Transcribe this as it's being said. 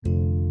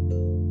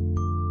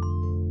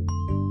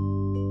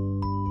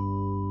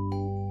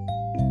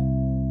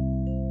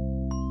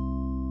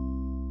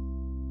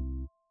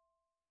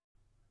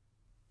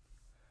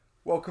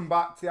Welcome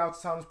back to the Out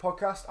of Towners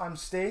podcast. I'm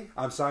Steve.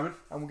 I'm Simon.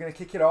 And we're going to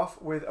kick it off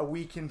with a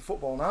week in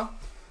football now.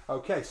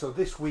 Okay, so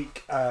this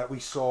week we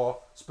saw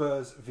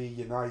Spurs v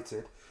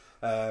United,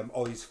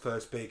 Ollie's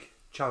first big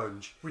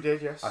challenge. We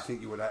did, yes. I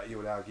think you would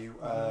argue.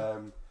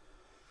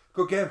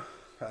 Good game.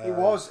 It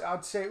was.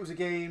 I'd say it was a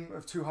game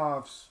of two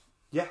halves.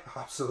 Yeah,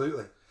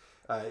 absolutely.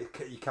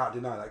 You can't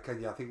deny that, can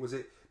you? I think,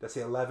 let's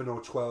say 11 or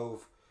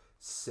 12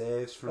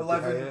 saves from De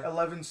Gea?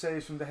 11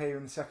 saves from De Gea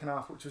in the second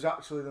half, which was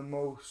actually the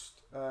most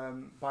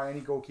by any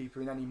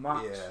goalkeeper in any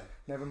match. Yeah.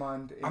 Never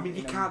mind.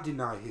 You can't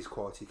deny his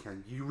quality,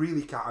 can you? You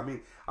really can't. I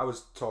mean, I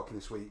was talking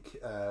this week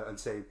and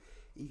saying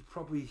he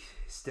probably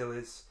still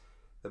is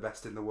the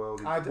best in the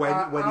world when he's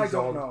on. I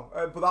don't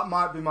know, but that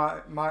might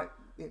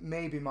be it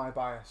may be my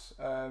bias.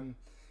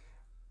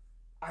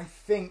 I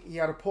think he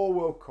had a poor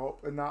World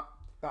Cup, and that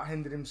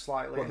hindered him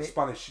slightly. Well, the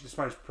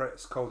Spanish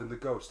press called him the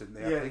ghost, didn't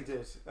they? Yeah, they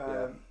did.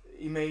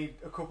 He made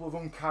a couple of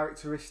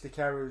uncharacteristic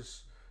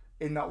errors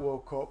in that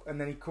World Cup, and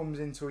then he comes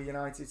into a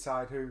United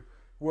side who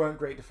weren't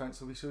great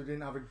defensively, so he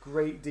didn't have a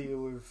great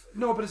deal of...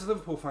 No, but as a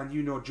Liverpool fan,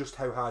 you know just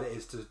how hard it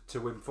is to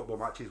win football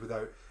matches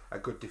without a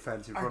good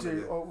defence in front of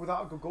you. Or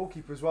without a good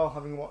goalkeeper as well,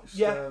 having watched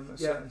a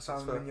certain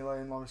Simon Mignolet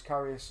and Loris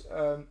Karius.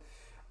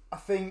 I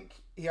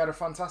think he had a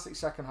fantastic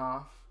second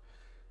half.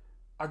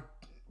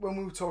 When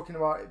we were talking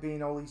about it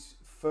being Ollie's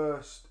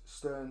first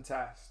Stern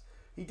test,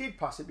 he did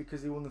pass it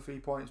because he won the 3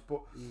 points,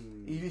 but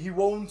he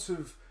won't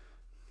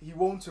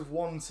have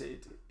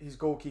wanted his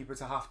goalkeeper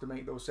to have to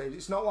make those saves.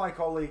 It's not like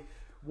Ollie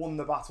won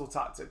the battle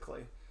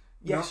tactically.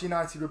 Yes, no.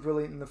 United were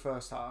brilliant in the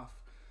first half.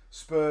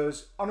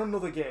 Spurs on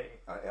another game.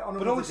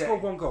 But only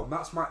scored one goal.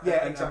 That's my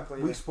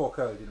exactly. We spoke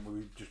earlier, didn't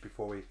we? Just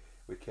before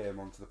we came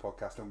onto the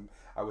podcast, and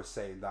I was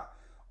saying that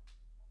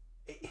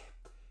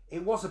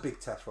it was a big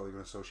test for Ole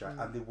Gunnar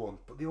Solskjaer, and they won,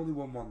 but they only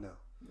won 1-0.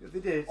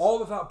 They did.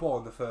 All of that ball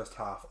in the first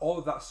half, all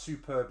of that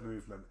superb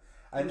movement,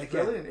 and it was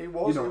again, brilliant. It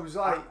was. It was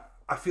like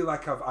I feel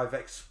like I've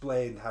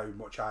explained how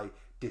much I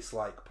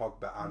dislike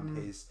Pogba and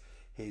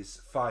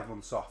his 5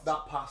 months off.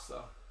 That pass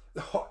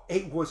though.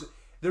 It was.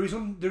 There is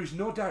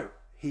no doubt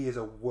he is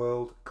a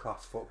world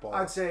class footballer.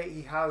 I'd say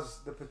he has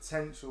the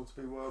potential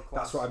to be world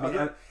class. That's what I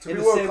mean. To in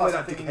be the world same class,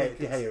 way that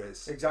De Gea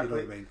is. Exactly. You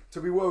know what I mean? To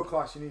be world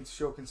class, you need to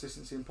show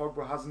consistency, and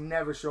Pogba has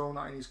never shown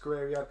that in his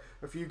career. He had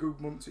a few good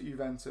months at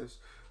Juventus,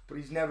 but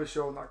he's never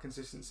shown that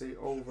consistency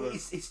over.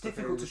 It's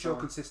difficult to show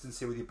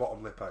consistency with your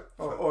bottom lip out.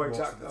 Exactly. Most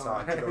of the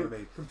time, do you know what I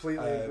mean?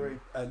 Completely agree.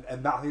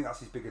 And I think that's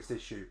his biggest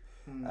issue,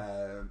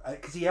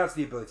 because he has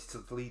the ability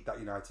to lead that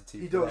United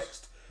team. He for does.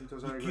 Next, he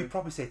does. You'd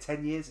probably say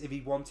 10 years if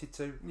he wanted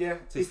to. Yeah.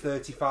 So he's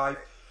 35.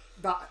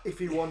 That if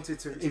he wanted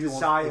to, it's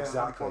desire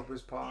exactly. on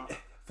Pogba's part.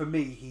 For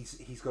me,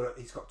 he's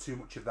got too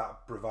much of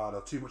that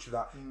bravado, too much of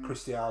that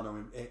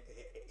Cristiano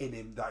in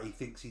him that he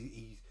thinks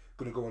he's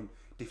going to go and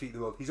defeat the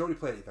world. He's already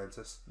played at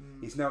Juventus.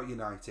 He's now at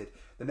United.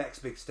 The next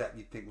big step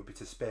you'd think would be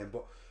to Spain,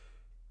 but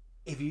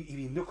if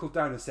he knuckled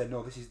down and said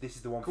no, this is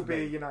the one for me. Could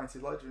be a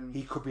United legend.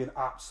 He could be an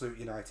absolute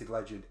United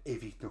legend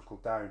if he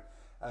knuckled down.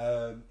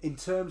 In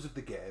terms of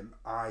the game,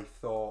 I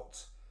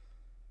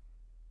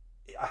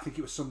think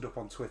it was summed up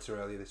on Twitter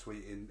earlier this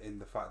week in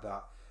the fact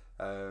that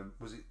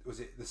was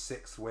it the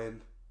 6th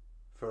win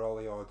for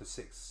Ollie, or the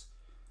sixth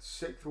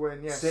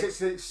win? Yeah, sixth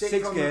game,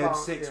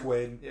 6th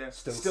win,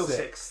 still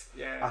sixth.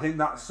 Yeah, I think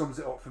that sums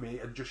it up for me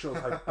and just shows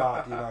how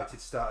bad the United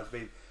start has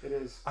been. It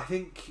is. I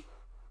think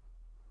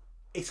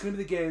it's going to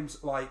be the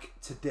games like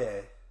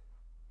today.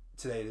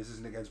 Today it is,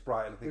 isn't it, against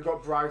Brighton? I think we've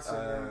got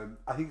Brighton.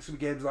 I think some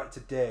games like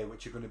today,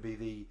 which are going to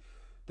be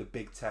the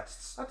big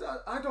tests.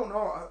 I don't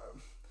know.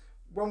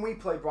 When we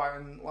played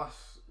Brighton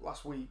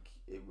last week,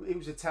 it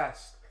was a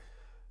test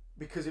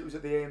because it was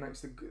at the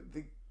Amex,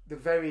 the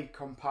very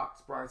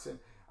compact Brighton.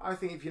 I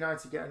think if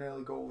United get an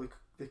early goal,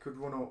 they could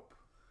run up.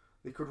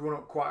 They could run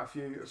up quite a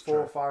few, it's 4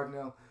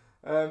 or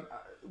 5-0.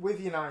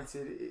 With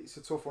United, it's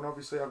a tough one.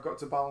 Obviously, I've got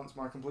to balance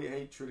my complete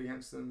hatred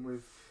against them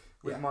with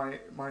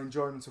my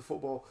enjoyment of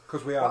football.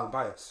 Because we are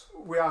unbiased.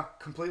 We are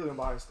completely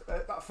unbiased.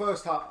 That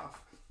first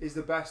half is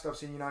the best I've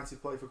seen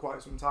United play for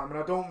quite some time, and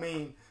I don't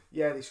mean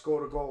they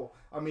scored a goal.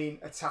 I mean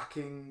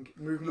attacking,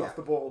 movement off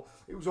the ball.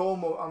 It was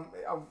almost.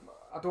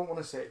 I don't want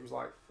to say it was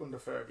like under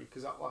Fergie,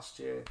 because that last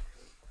year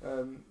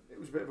it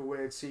was a bit of a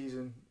weird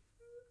season.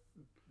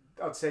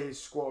 I'd say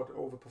his squad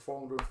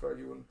overperformed with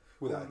Fergie.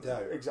 Without a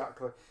doubt.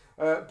 Exactly.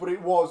 But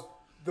it was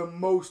the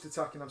most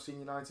attacking I've seen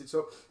United.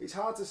 So it's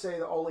hard to say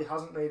that Ollie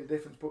hasn't made a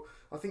difference. But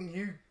I think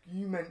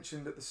you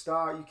mentioned at the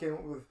start, you came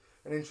up with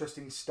an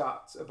interesting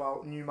stat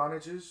about new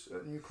managers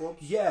at new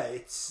clubs. Yeah,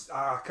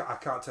 I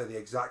can't tell you the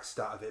exact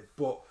stat of it,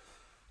 but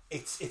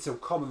it's a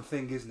common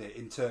thing, isn't it,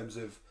 in terms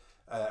of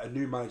a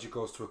new manager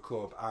goes to a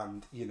club,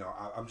 and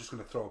I'm just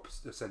going to throw up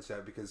a sense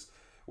out because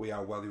we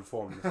are well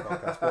informed in this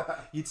podcast,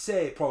 but you'd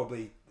say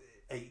probably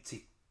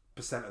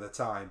 80% of the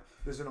time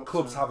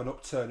clubs have an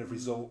upturn of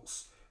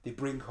results. They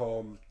bring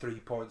home 3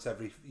 points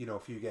every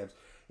few games.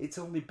 It's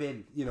only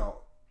been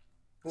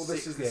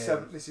this is the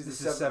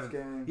seventh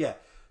game. Yeah,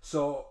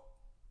 so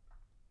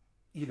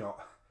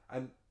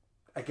and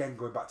again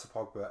going back to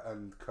Pogba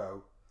and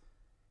co,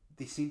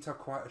 they seem to have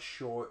quite a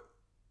short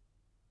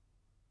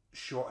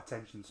short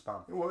attention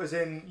span. What, as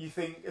in, you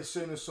think as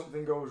soon as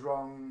something goes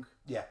wrong?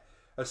 Yeah,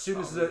 as soon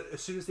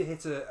as they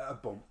hit a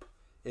bump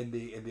in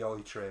the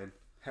Ollie train,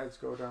 heads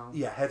go down.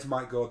 Yeah, heads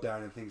might go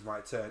down and things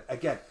might turn.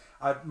 Again,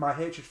 my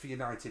hatred for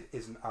United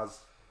isn't as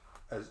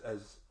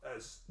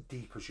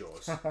deep as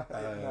yours.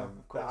 No,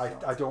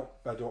 I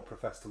don't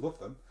profess to love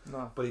them.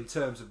 No. But in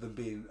terms of them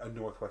being a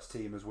Northwest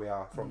team, as we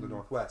are from the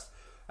Northwest,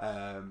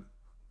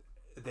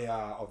 they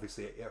are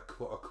obviously a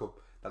club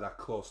that are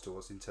close to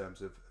us in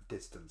terms of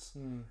distance.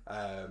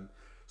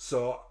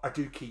 So I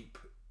do keep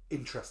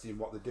interested in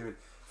what they're doing.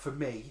 For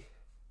me,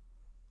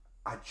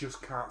 I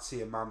just can't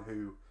see a man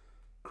who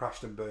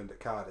crashed and burned at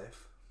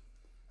Cardiff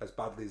as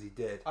badly as he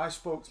did. I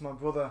spoke to my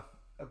brother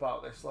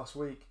about this last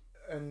week,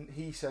 and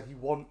he said he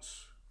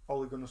wants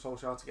Ole Gunnar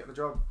Solskjaer to get the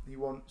job. He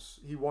wants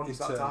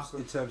that to happen.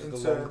 In terms of the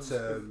long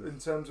term. In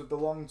terms of the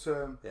long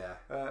term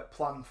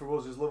plan for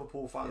us as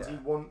Liverpool fans, he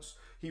wants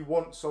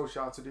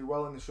Solskjaer to do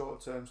well in the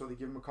short term, so they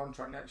give him a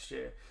contract next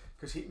year.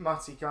 Because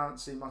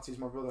Matty's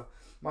my brother.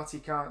 Matty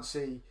can't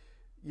see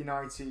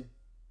United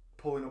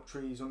pulling up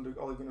trees under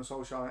Ole Gunnar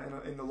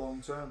Solskjaer in the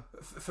long term.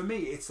 For me,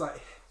 it's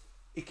like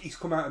he's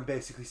come out and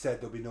basically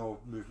said there'll be no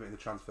movement in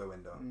the transfer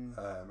window.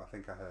 I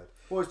think I heard.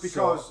 Well, it's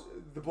because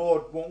the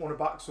board won't want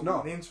to back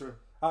someone in the interim.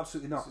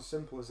 Absolutely not. It's as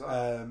simple as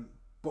that.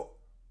 But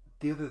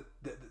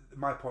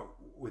my point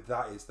with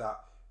that is that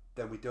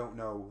then we don't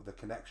know the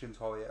connections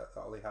Ollie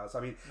has.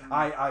 I mean,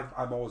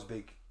 I'm always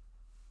big.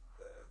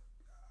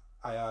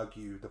 I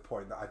argue the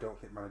point that I don't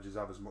think managers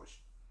have as much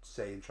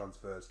say in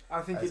transfers.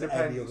 I think it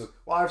depends.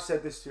 Well, I've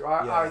said this to you.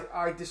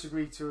 I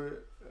disagree to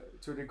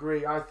a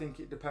degree. I think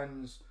it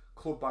depends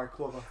club by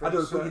club. I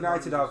don't. But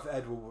United have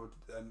Ed Woodward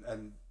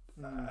and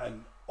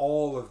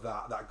all of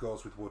that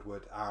goes with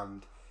Woodward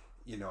and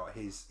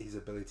his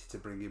ability to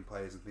bring in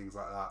players and things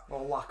like that,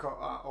 or lack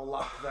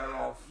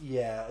thereof.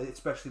 Yeah,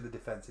 especially the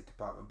defensive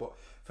department. But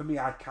for me,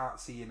 I can't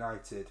see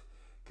United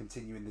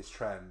continuing this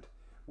trend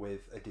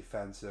with a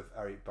defence of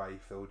Eric Bailly,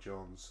 Phil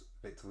Jones,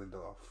 Victor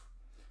Lindelof.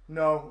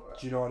 No,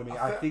 do you know what I mean?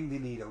 I think they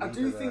need a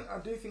leader. I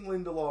do think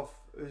Lindelof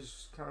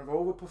has kind of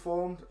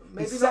overperformed.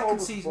 Maybe his not second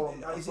overperformed.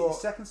 Season, is it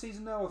his second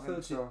season now or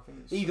third season?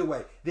 Either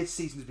way, this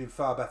season has been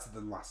far better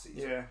than last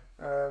season.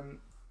 Yeah,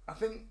 I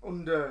think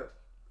under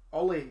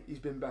Ollie he's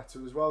been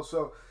better as well.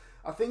 So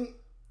I think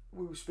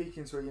we were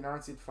speaking to a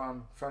United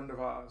friend of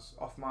ours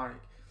off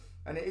mic,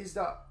 and it is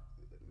that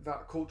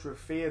culture of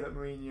fear that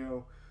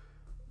Mourinho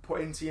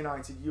put into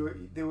United.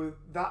 They were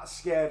that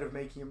scared of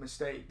making a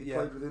mistake. They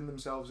played within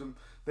themselves, and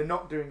they're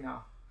not doing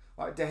that.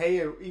 Like De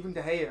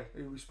Gea,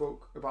 who we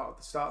spoke about at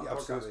the start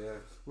of the podcast,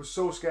 was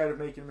so scared of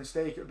making a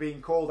mistake, of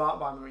being called out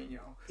by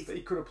Mourinho, that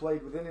he could have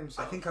played within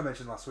himself. I think I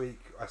mentioned last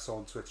week, I saw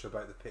on Twitter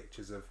about the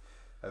pictures of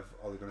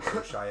Ole Gunnar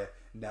Solskjaer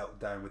knelt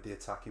down with the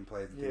attacking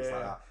players and things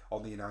like that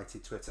on the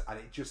United Twitter, and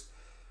it just,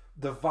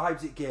 the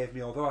vibes it gave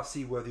me, although I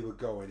see where they were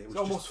going, it was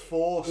almost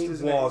forced. It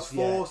was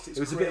forced. It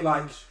was a bit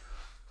like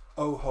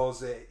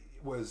Jose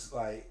was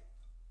like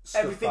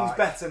everything's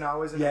better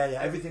now, isn't it? Yeah,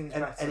 everything's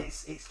better, and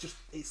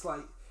it's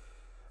like,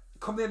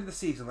 come the end of the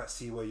season, let's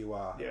see where you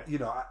are.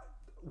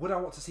 Would I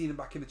want to see them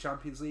back in the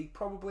Champions League?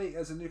 Probably.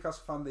 As a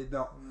Newcastle fan, they've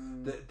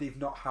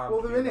not had.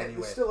 Well, they're in it.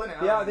 They're still in it.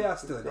 They are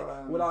still in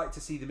it. Would I like to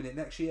see them in it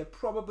next year?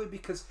 Probably,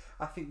 because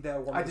I think they're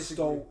one of the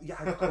stalwart.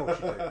 Yeah, of course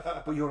you do,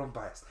 but you're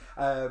unbiased.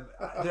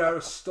 They are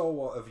a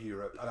stalwart of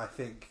Europe, and I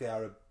think they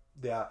are.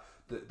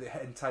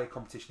 The entire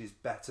competition is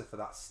better for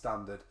that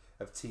standard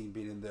of team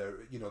being in the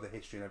the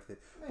history and everything.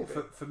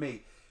 But for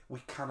me, we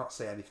cannot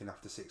say anything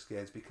after 6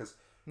 games because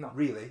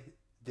really.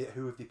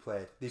 Who have they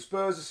played?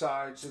 Spurs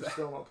aside, they've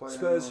still not played.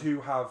 Spurs,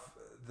 anymore. Who have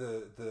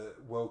the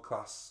world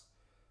class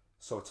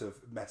sort of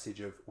message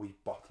of we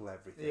bottle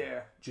everything. Yeah,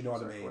 do you know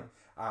what I mean?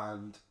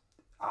 And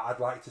I'd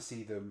like to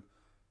see them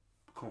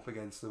come up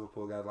against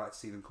Liverpool. I'd like to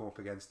see them come up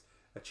against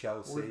a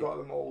Chelsea. We've got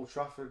them at Old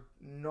Trafford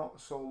not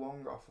so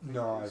long off.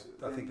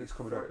 I think it's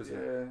coming up, isn't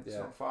it? It's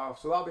not far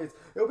off. So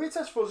it'll be a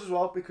test for us as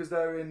well because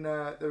they're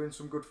in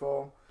some good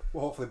form.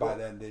 Well, hopefully by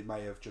then they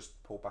may have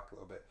just pulled back a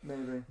little bit.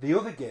 Maybe. The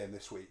other game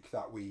this week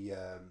that we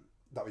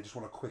just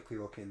want to quickly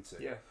look into.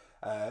 Yeah.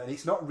 And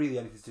it's not really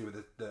anything to do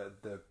with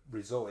the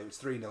result. It was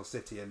 3-0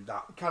 City, and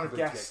that kind of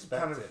guess.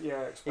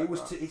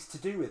 It's to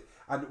do with,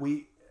 and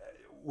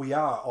we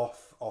are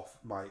off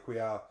mic. We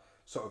are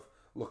sort of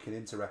looking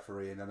into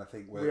refereeing, and I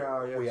think we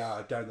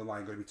are down the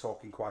line going to be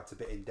talking quite a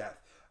bit in depth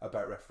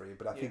about refereeing.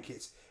 But I think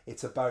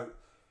it's about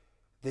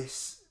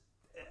this.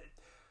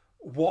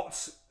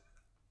 What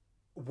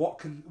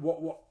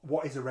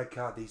is a red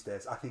card these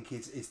days? I think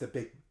is the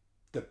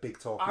big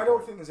talk. I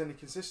don't think there's any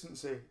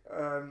consistency.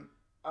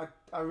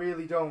 I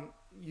really don't.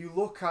 You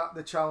look at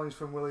the challenge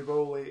from Willy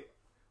Bowley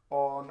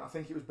on, I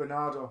think it was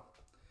Bernardo.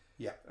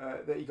 Yeah.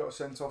 That he got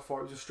sent off for.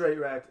 It was a straight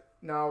red.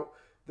 Now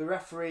the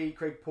referee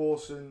Craig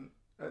Pawson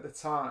at the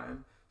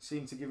time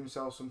seemed to give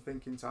himself some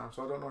thinking time.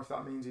 So I don't know if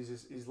that means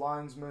he's his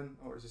linesman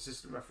or his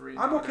assistant referee.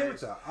 I'm okay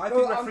with that. I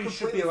think referees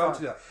should be allowed to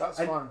do that. That's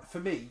fine. For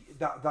me,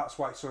 that's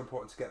why it's so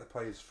important to get the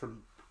players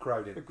from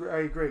crowded. I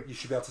agree. You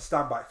should be able to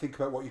stand back, think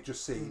about what you've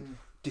just seen,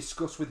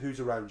 discuss with who's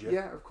around you.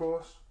 Yeah, of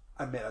course.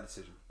 And make that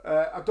decision.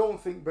 I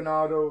don't think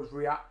Bernardo's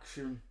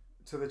reaction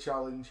to the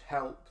challenge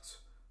helped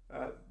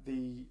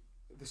the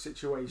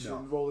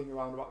situation, rolling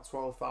around about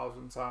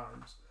 12,000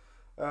 times.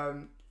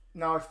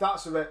 Now, if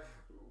that's a red...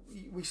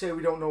 We say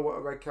we don't know what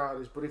a red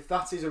card is, but if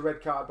that is a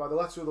red card, by the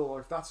letter of the law,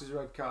 if that is a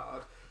red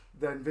card,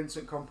 then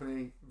Vincent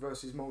Kompany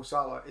versus Mo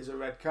Salah is a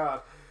red card.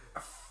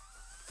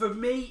 For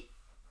me,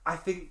 I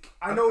think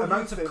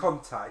amount of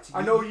contact...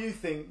 I know you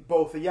think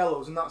both are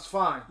yellows, and that's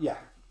fine. Yeah.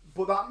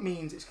 But that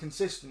means it's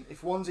consistent.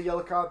 If one's a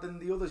yellow card, then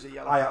the other's a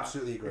yellow card. I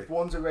absolutely agree. If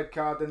one's a red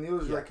card, then the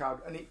other's a red card.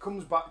 And it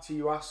comes back to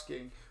you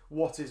asking,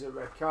 what is a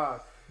red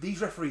card?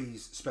 These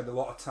referees spend a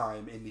lot of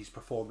time in these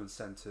performance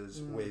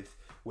centres with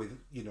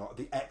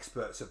the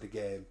experts of the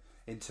game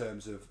in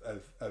terms of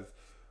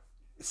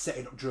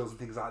setting up drills and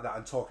things like that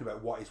and talking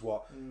about what is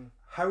what.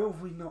 How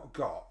have we not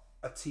got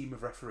a team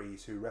of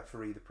referees who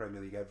referee the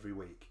Premier League every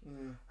week?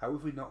 How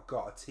have we not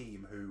got a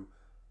team who...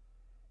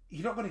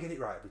 You're not going to get it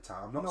right every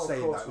time. I'm not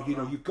saying that.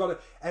 You've got to...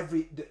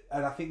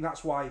 And I think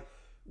that's why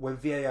when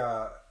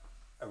VAR...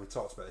 And we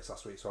talked about this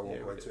last week, so I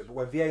won't go into it. But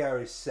when VAR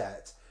is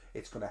set,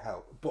 it's going to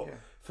help. But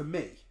for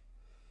me,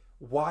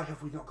 why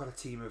have we not got a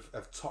team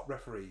of top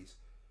referees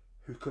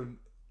who can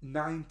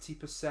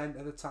 90%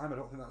 of the time, I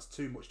don't think that's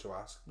too much to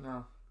ask,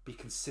 be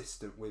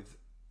consistent with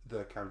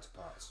their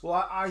counterparts?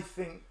 Well, I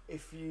think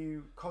if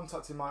you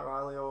contacted Mike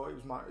Riley, or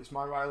it's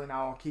Mike Riley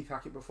now, or Keith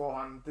Hackett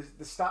beforehand,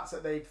 the stats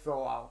that they'd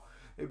throw out,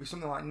 it would be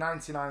something like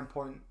 99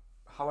 point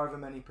however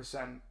many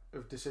percent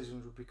of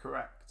decisions would be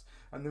correct.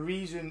 And the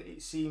reason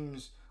it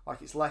seems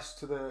like it's less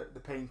to the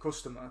paying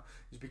customer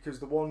is because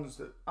the ones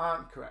that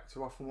aren't correct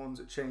are often ones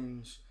that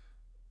change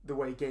the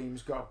way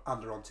games go.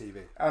 And are on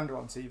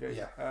TV.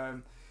 Yeah.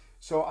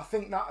 So I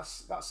think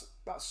that's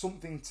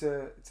something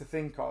to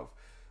think of.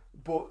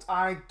 But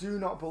I do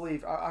not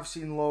believe... I've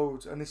seen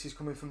loads, and this is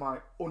coming from my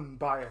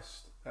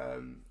unbiased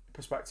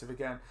perspective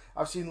again.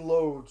 I've seen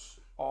loads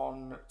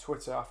on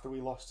Twitter after we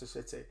lost to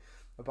City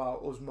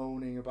about us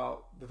moaning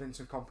about the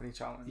Vincent Kompany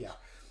challenge. Yeah.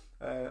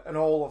 And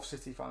all of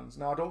City fans.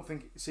 Now, I don't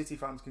think City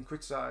fans can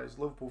criticise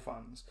Liverpool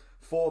fans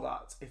for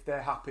that if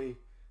they're happy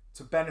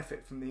to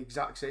benefit from the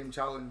exact same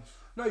challenge.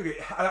 No,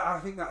 I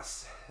think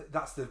that's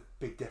the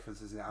big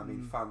difference, isn't it? I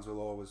mean, fans will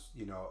always,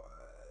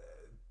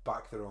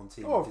 back their own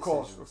team. Oh, of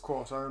course,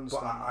 I understand.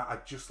 But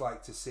I'd just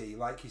like to see,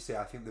 like you say,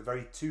 I think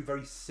the two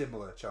very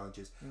similar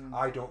challenges.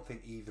 I don't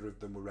think either of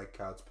them were red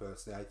cards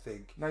personally. I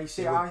think now, you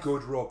see, they were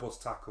good,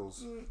 robust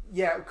tackles.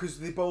 Yeah, because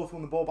they both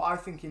won the ball. But I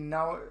think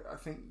I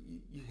think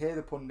you hear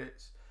the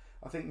pundits.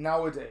 I think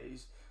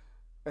nowadays,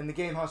 and the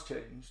game has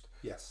changed.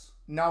 Yes.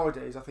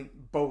 Nowadays, I think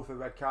both are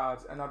red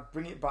cards, and I'd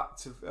bring it back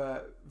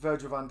to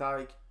Virgil van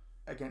Dijk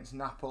against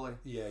Napoli.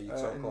 Yeah, you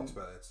talked lots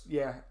about it.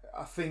 Yeah,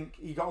 I think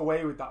he got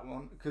away with that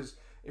one because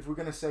if we're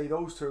going to say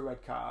those two are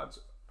red cards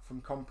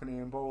from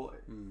Kompany and Bowley,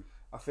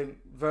 I think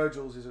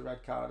Virgil's is a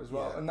red card as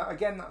well.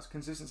 Yeah. And that's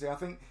consistency. I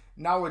think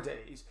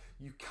nowadays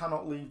you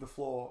cannot leave the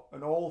floor,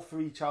 and all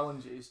three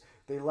challenges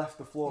they left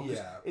the floor.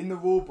 Yeah. In the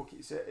rule book,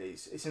 it's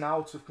an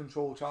out of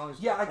control challenge.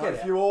 Yeah, I get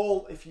it.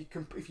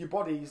 If your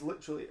body is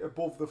literally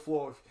above the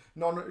floor,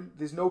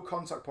 there's no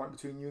contact point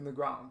between you and the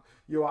ground,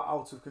 you are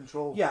out of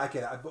control. Yeah, I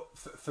get it. But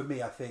for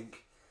me, I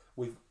think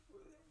with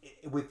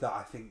that,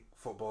 I think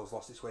football's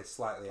lost its way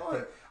slightly.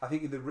 I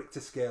think in the Richter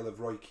scale of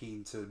Roy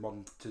Keane to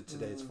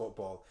today's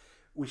football,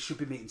 we should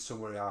be meeting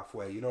somewhere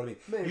halfway. You know what I mean?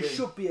 Maybe. You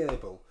should be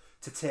able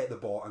to take the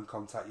ball and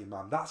contact your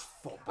man. That's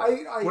football.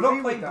 We're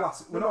not playing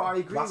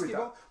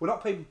basketball. We're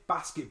not playing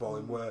basketball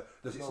in where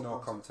there's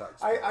no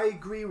contact. I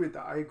agree with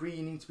that. I agree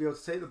you need to be able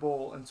to take the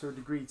ball and to a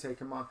degree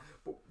take a man.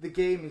 But the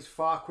game is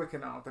far quicker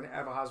now than it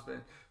ever has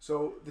been.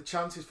 So the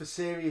chances for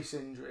serious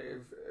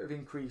injury have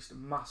increased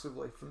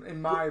massively,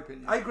 in my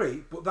opinion. I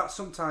agree, but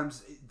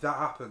sometimes that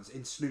happens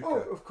in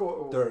snooker. Oh, of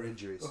course. There are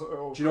injuries.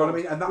 Do you know what I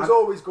mean? And there's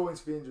always going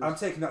to be injuries. I'm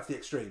taking that to the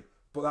extreme.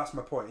 But that's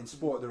my point. In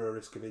sport, there are a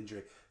risk of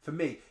injury. For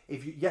me,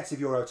 if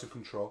you're out of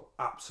control,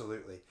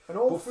 absolutely. And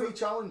all three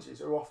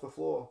challenges are off the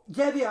floor.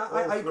 Yeah, they are.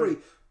 I agree.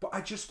 But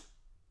I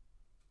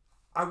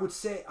wouldn't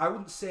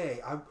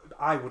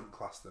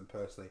class them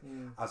personally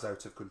as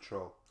out of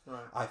control. Right.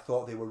 I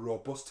thought they were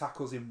robust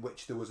tackles in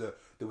which there was a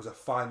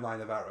fine line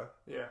of error.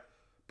 Yeah.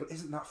 But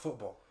isn't that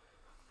football?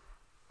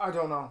 I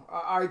don't know.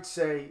 I'd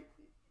say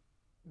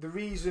the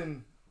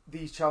reason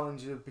these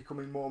challenges are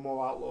becoming more and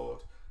more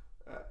outlawed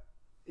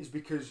is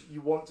because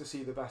you want to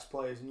see the best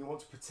players and you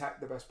want to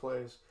protect the best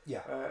players.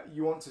 Yeah.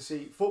 You want to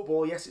see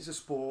football. Yes, it's a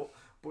sport,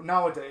 but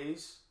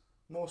nowadays,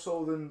 more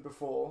so than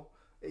before,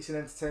 it's an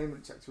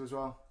entertainment sector as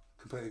well.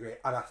 Completely agree.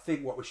 And I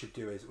think what we should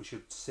do is we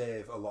should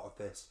save a lot of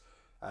this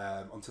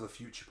until a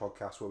future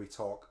podcast where we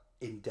talk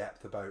in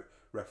depth about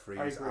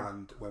referees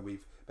and when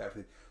we've bet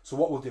everything. So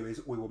what we'll do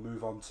is we will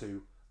move on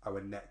to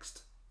our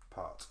next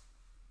part.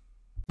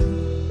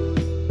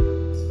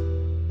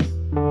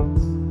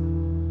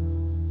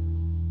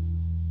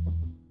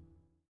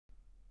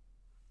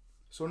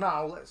 So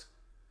now let's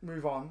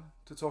move on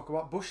to talk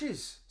about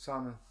bushes,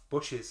 Simon.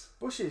 Bushes.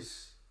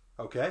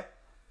 Okay.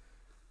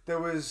 There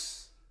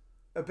was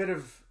a bit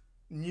of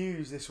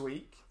news this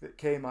week that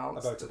came out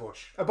about a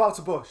bush. About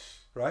a bush.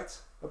 Right.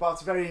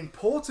 about a very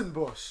important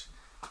bush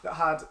that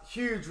had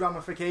huge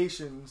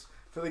ramifications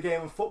for the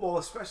game of football,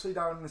 especially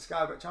down in the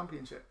Sky Bet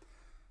Championship.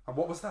 And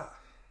what was that?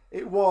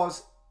 It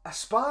was a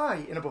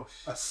spy in a bush.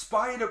 A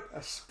spy in a...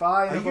 A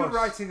spy in a bush. Are you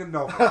writing a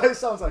novel? It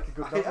sounds like a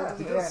good novel,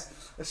 doesn't it? does.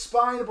 Yeah. A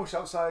spy in a bush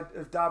outside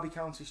of Derby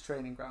County's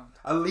training ground.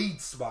 A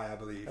Leeds spy, I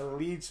believe. A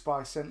Leeds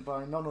spy sent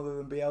by none other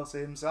than Bielsa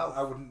himself.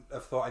 I wouldn't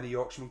have thought any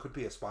Yorkshireman could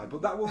be a spy,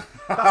 but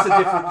that's a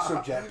different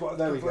subject. But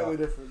there we go.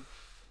 Completely different.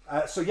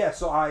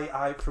 So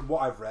I from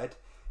what I've read,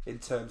 in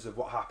terms of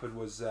what happened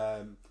was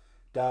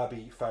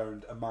Derby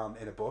found a man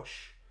in a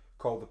bush,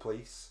 called the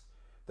police.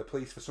 The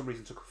police, for some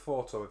reason, took a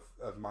photo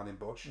of a man in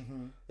bush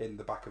in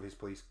the back of his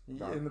police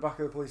car. In the back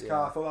of the police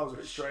car. I thought that was a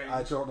bit strange.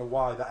 I don't know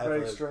why that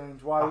very ever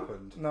strange. Why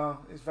happened. No,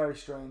 it's very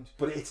strange.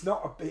 But it's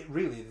not a bit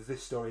really.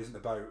 This story isn't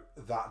about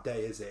that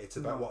day, is it? It's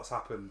about what's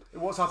happened.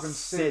 What's happened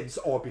since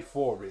or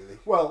before, really.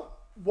 Well,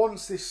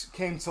 once this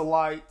came to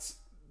light,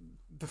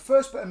 the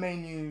first bit of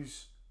main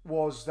news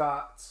was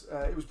that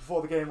it was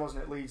before the game,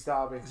 wasn't it? Leeds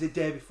Derby. It was the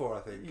day before,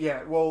 I think.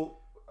 Yeah. Well,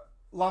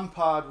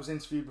 Lampard was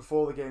interviewed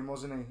before the game,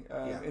 wasn't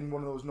he? In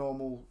one of those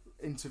normal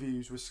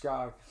interviews with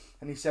Sky,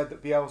 and he said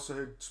that Bielsa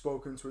had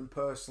spoken to him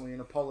personally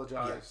and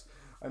apologised,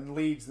 and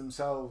Leeds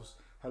themselves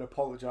had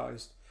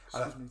apologised.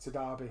 To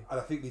Derby. And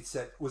I think they'd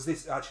said, was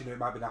this actually? No, it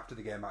might have been after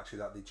the game actually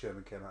that the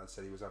chairman came out and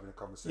said he was having a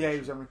conversation. Yeah, he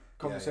was having a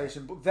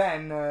conversation, but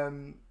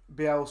then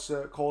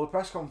Bielsa called a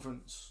press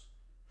conference,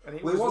 and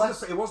it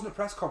wasn't a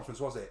press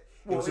conference, was it?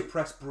 Well, it was a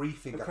press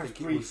briefing. I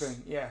think it was.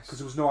 Yes, because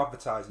there was no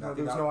advertising. No,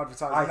 there was no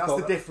advertising.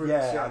 That's the difference.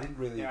 Yeah, I didn't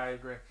really. Yeah, I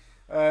agree.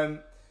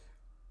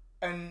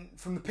 And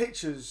from the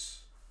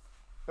pictures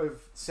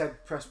of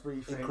said press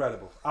briefing,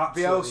 incredible.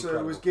 Absolutely Bielsa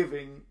incredible. was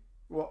giving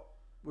what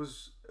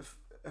was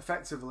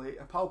effectively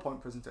a PowerPoint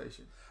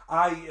presentation.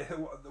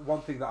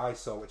 One thing that I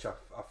saw, which I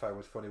found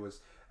was funny, was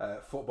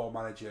Football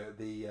Manager,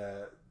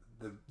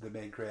 the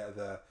main creator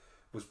there,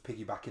 was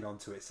piggybacking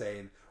onto it,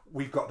 saying,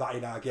 "We've got that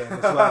in our game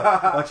as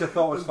well," which I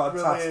thought was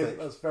fantastic. Brilliant.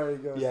 That's very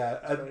good.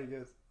 Yeah, very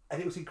good.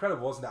 And it was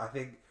incredible, wasn't it? I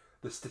think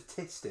the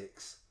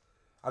statistics,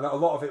 and a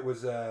lot of it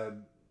was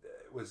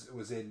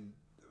in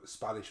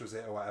Spanish, was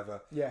it, or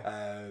whatever?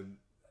 Yeah.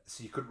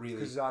 So you couldn't really,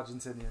 because he's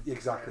Argentinian.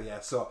 Exactly.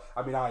 Yeah. So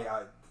I mean,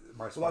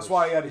 my Spanish, that's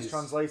why he had his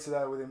translator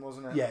there with him,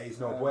 wasn't it? Yeah,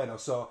 he's no bueno.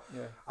 So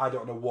I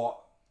don't know what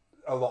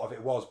a lot of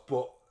it was,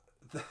 but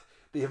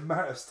the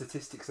amount of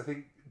statistics. I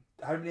think,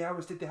 how many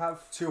hours did they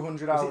have?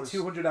 200 hours. Was it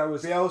 200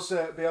 hours?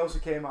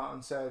 Bielsa came out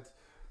and said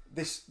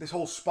this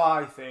whole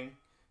spy thing.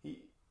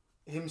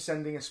 Him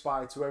sending a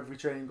spy to every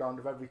training ground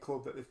of every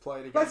club that they've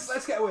played against.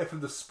 Let's get away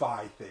from the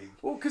spy thing.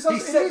 Well, because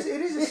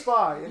it is a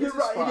spy. You're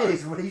right, it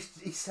is. But he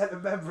sent a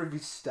member of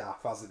his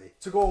staff, hasn't he,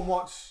 to go and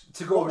watch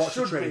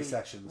the training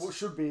sessions. What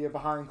should be a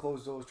behind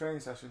closed doors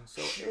training session.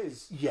 So it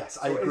is. Yes,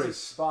 I agree. It is a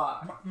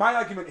spy. My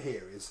argument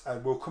here is,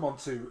 and we'll come on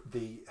to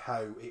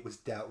how it was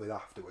dealt with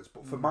afterwards.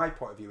 But from my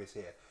point of view, is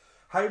here: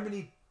 how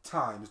many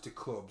times do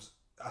clubs?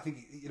 I think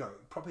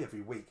probably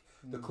every week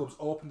the clubs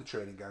open the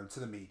training ground to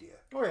the media.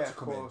 Oh yeah, to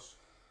come of course. In.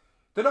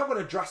 They're not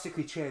going to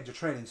drastically change a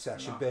training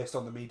session based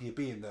on the media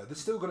being there. They're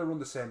still going to run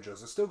the same drills.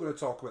 They're still going to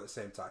talk about the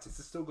same tactics.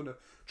 They're still going to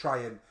try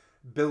and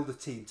build a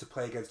team to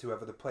play against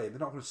whoever they're playing. They're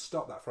not going to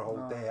stop that for a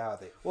whole day, are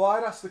they? Well,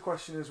 I'd ask the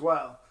question as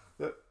well,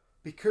 that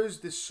because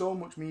there's so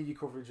much media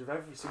coverage of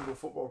every single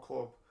football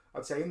club,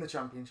 I'd say in the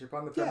Championship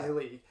and the Premier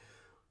League,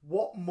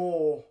 what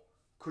more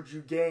could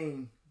you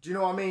gain? Do you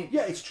know what I mean?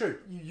 Yeah, it's true.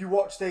 If you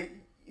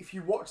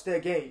watch their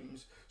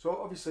games,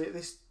 so obviously at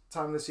this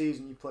time of the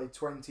season you play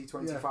 20,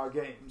 25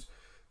 games,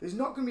 there's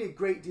not going to be a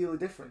great deal of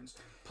difference.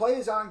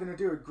 Players aren't going to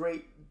do a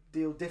great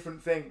deal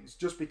different things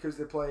just because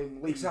they're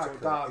playing Leeds or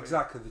Derby.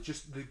 Exactly.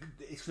 It's going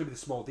to be the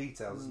small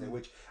details, isn't it?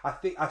 Which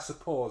I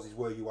suppose is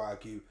where you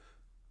argue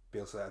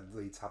Bielsa and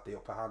Leeds had the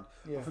upper hand.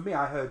 Yeah. But for me,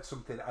 I heard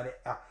something, and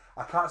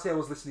I can't say I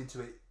was listening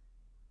to it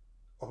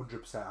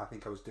 100%. I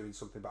think I was doing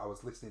something, but I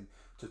was listening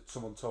to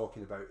someone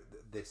talking about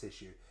this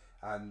issue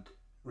and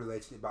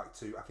relating it back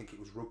to, I think it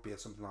was rugby or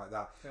something like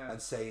that, and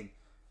saying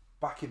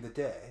back in the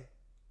day,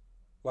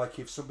 like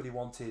if somebody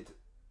wanted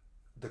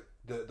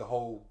the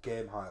whole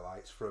game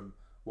highlights from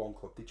one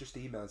club, they'd just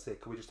email and say,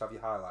 "Can we just have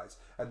your highlights?"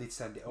 And they'd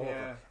send it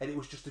over, and it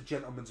was just a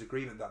gentleman's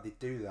agreement that they'd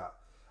do that.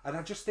 And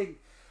I just think,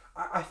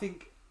 I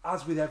think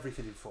as with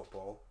everything in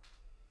football,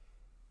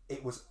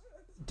 it was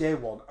day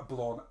one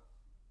blown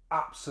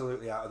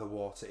absolutely out of the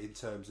water in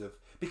terms of,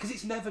 because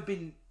it's never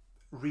been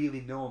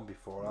really known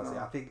before, has it?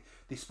 I think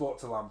they spoke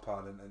to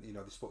Lampard and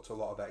they spoke to a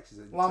lot of exes.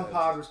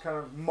 Lampard was kind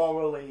of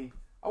morally,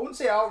 I wouldn't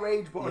say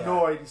outraged, but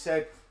annoyed. He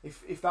said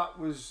if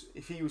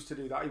he was to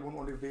do that, he wouldn't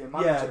want to be a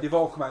manager. Yeah, they've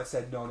all come out and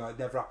said no, it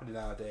never happened in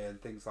our day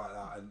and things like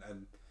that.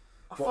 And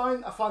I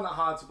find that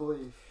hard to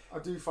believe. I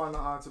do find that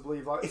hard to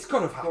believe. Like, it's got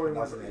to have happened,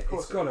 hasn't it?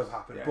 It's got to have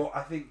happened. Yeah. But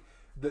I think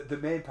the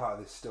main part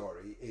of this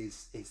story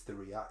is the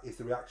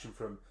reaction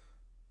from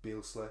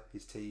Bielsa,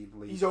 his team,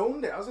 Leeds. He's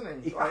owned it, hasn't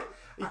he?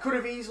 He could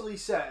have easily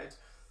said,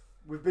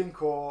 "We've been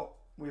caught.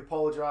 We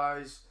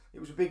apologise. It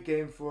was a big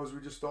game for us.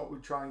 We just thought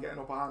we'd try and get an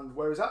upper hand."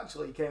 Whereas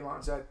actually he came out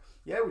and said,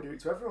 "Yeah, we do it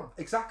to everyone."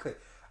 Exactly.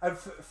 And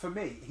for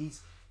me,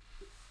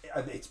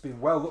 and it's been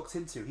well looked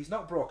into. He's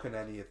not broken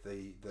any of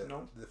the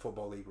No.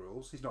 Football League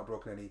rules. He's not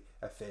broken any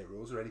FA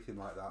rules or anything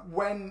like that.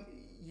 When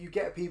you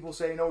get people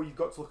saying, "Oh, you've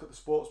got to look at the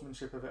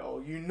sportsmanship of it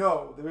all," you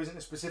know there isn't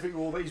a specific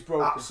rule that he's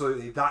broken.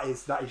 Absolutely, that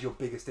is your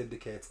biggest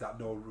indicator that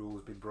no rule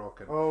has been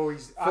broken. Oh,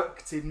 he's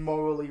acted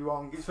morally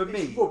wrong. For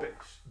me, rubbish.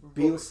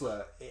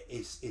 Bielsa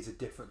is a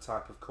different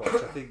type of coach.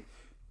 I think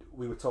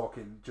we were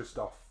talking just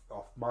off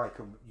mic,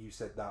 and you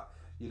said that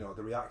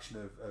the reaction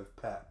of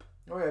Pep.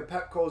 Oh yeah,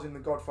 Pep calls him the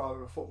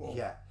godfather of football.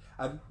 Yeah,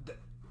 and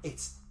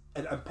it's.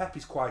 And Pep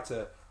is quite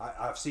a.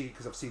 I've seen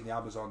because I've seen the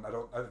Amazon.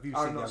 Have you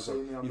seen the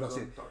Amazon? You've not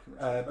seen.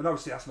 And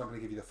obviously that's not going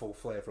to give you the full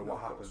flavour of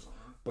what happens.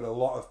 But a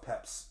lot of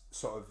Pep's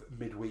sort of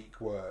midweek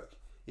work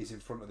is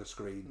in front of the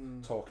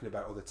screen, talking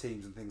about other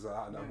teams and things like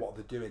that, and what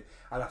they're doing.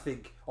 And I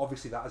think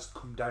obviously that has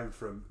come down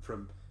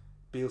from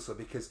Bielsa,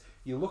 because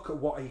you look at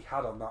what he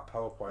had on that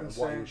PowerPoint and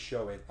what he was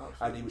showing,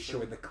 and he was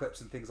showing the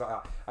clips and things like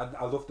that. And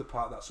I love the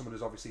part that someone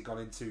has obviously gone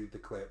into the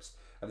clips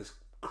and has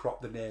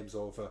crop the names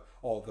over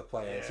all the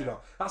players.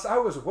 That's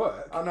hours of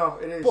work. I know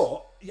it is.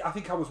 But I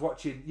think I was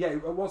watching. Yeah,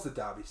 it was the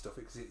Derby stuff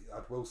because it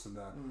had Wilson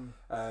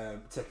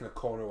there taking a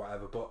corner or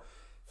whatever. But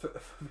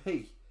for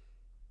me,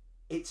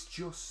 it's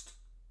just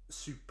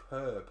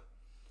superb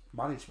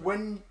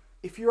management.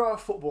 If you're a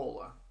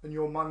footballer and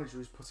your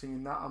manager is putting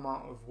in that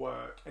amount of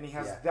work and he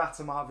has that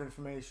amount of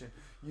information,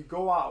 you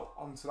go out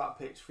onto that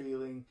pitch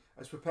feeling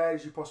as prepared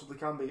as you possibly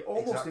can be,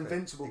 almost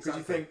invincible, because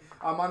you think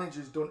our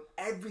manager's done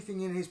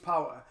everything in his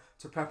power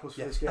to prep us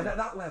for this game. And at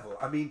that level,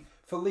 I mean,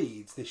 for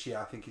Leeds this year,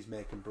 I think he's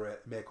make or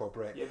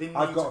break. Yeah,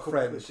 I've got a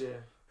friend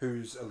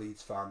who's a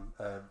Leeds fan,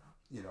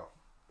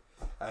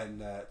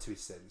 and to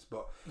his sins,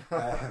 but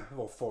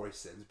well, for his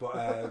sins,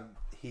 but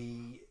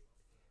he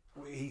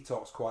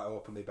talks quite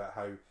openly about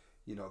how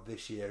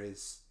this year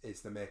is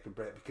the make and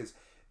break, because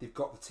they've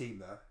got the team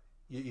there.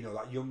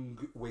 That young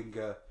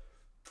winger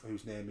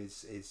whose name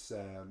is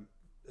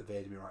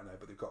evading me right now,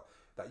 but they've got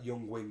that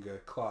young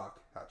winger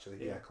Clark,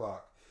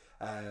 Clark.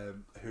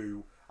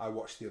 Who I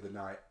watched the other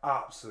night,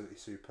 absolutely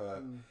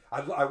superb.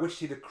 I wish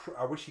he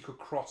could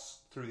cross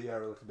through the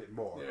air a little bit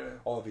more.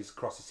 All of his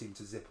crosses seemed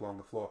to zip along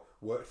the floor.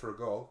 Worked for a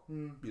goal,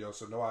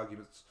 so no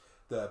arguments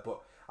there. But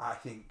I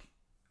think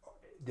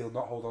they'll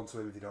not hold on to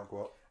him if they don't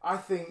go up. I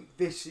think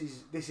this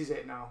is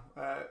it now.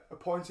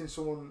 Appointing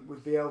someone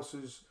with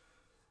Bielsa's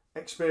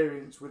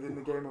experience within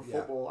the game of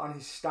football and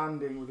his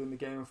standing within the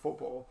game of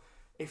football.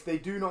 If they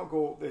do not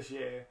go up this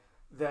year,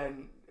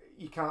 then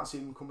you can't see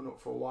them coming up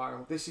for a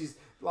while. This is,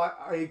 like,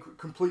 I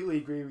completely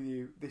agree with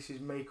you. This is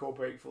make or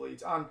break for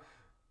Leeds, and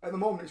at the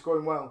moment it's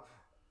going well.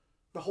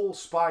 The whole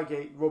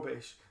Spygate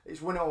rubbish,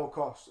 it's win at all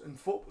costs, and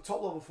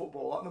top level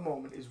football at the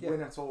moment is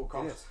win at all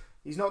costs.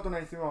 He's not done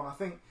anything wrong. I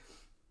think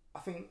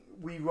I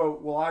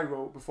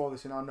wrote before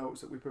this in our notes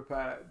that we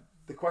prepare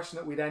the question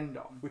that we'd end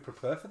on. We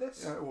prepare for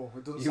this? Well,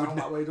 it doesn't sound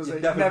that way, does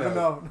it? You'd never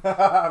know.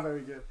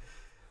 Very good.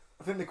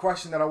 I think the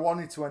question that I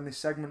wanted to end this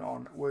segment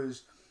on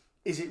was,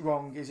 is it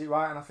wrong? Is it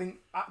right? And I think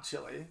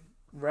actually,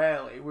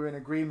 rarely we're in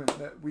agreement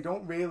that we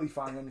don't really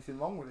find anything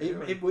wrong with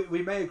it.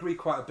 We may agree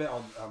quite a bit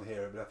on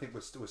here, but I think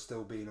we're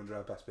still being under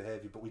our best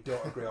behaviour. But we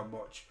don't agree on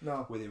much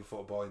within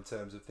football in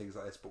terms of things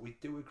like this. But we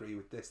do agree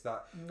with this.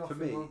 That for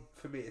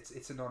me,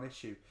 it's a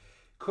non-issue.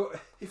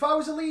 If I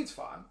was a Leeds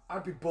fan,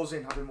 I'd be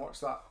buzzing having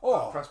watched that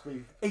press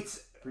briefing.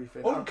 It's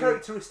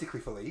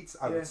uncharacteristically for Leeds,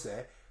 I would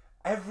say.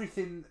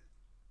 Everything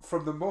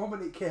from the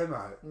moment it came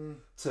out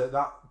to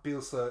that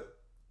Bielsa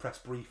press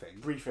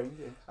briefing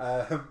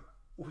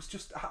was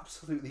just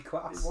absolutely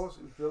class. It was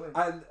brilliant.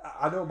 And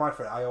I know my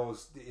friend, I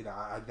always,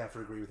 I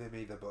never agree with him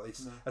either, but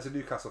it's as a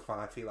Newcastle fan,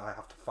 I feel like I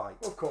have to fight.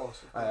 Of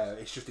course.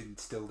 It's just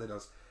instilled in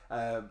us.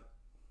 And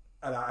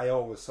I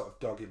always sort of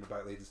dog him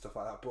about Leeds and stuff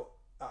like that, but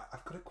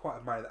I've got to quite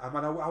admire that. I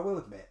mean, I will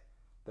admit,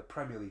 the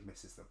Premier League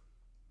misses them.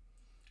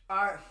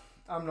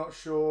 I'm not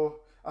sure.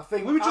 I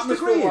think we were just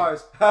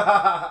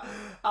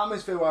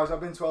atmosphere-wise, I've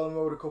been to Ellen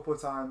Road a couple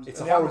of times.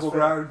 It's a horrible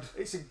ground.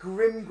 It's a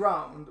grim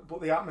ground, but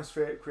the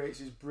atmosphere it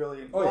creates is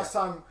brilliant. Last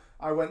time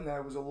I went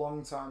there was a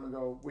long time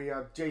ago. We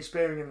had Jay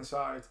Spearing in the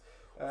side.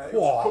 It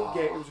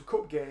was a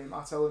cup game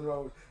at Ellen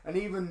Road, and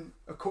even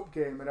a cup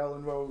game at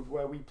Ellen Road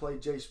where we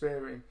played Jay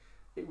Spearing,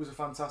 it was a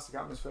fantastic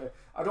atmosphere.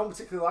 I don't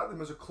particularly like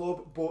them as a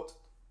club, but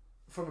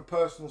from a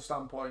personal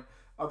standpoint,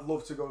 I'd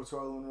love to go to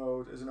Ellen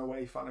Road as an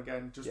away fan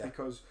again, just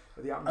because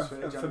of the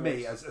atmosphere. And for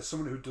me, as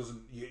someone who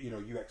doesn't,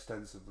 you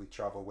extensively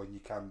travel when you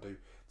can do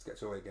to get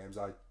to away games.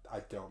 I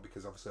don't,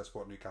 because obviously I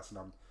support Newcastle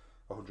and I'm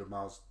 100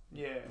 miles,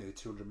 nearly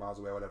 200 miles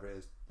away, whatever it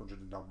is,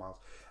 109 miles.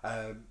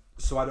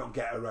 So I don't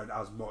get around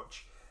as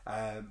much.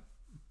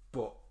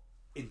 But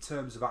in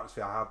terms of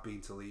atmosphere, I have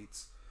been to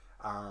Leeds,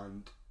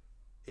 and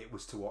it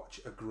was to watch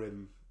a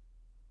grim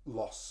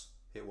loss.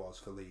 It was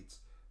for Leeds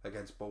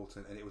against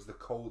Bolton, and it was the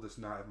coldest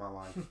night of my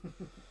life.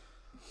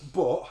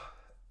 But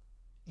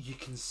you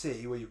can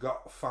see where you've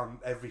got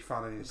every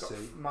fan in his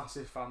seat.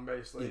 Massive fan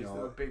base. They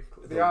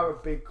are a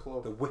big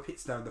club. The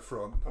whippets down the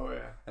front,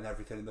 and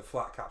everything, and the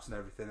flat caps and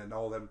everything, and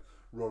all them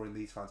roaring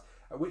Leeds fans.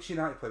 Which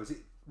United player was it?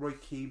 Roy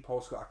Keane, Paul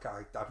Scott?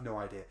 I have no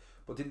idea.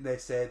 But didn't they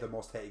say the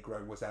most hated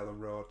ground was Ellen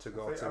Road to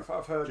go to?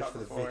 I've heard just that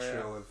for before, the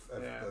vitriol of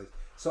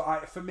So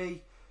for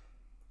me,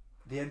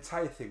 the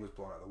entire thing was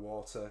blown out of the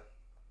water.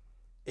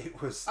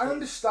 It was. I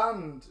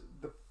understand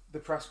the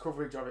press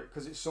coverage of it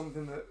because it's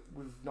something that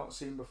we've not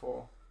seen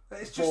before.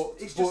 It's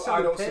just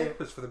selling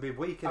papers for the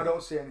midweek. I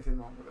don't see anything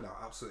wrong with it. No,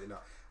 absolutely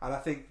not. And I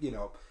think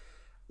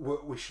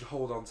we should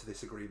hold on to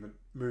this agreement,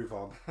 move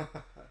on,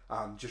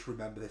 and just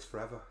remember this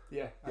forever.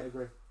 Yeah, I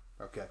agree.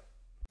 Okay.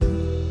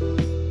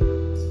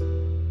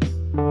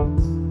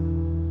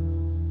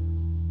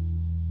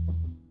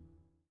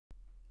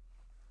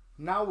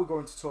 Now we're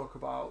going to talk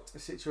about a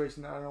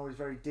situation that I know is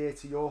very dear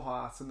to your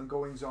heart and the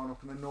goings on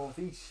up in the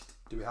northeast.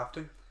 Do we have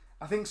to?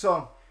 I think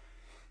so.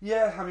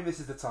 Yeah, I mean, this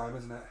is the time,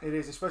 isn't it? It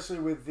is, especially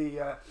with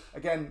the,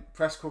 again,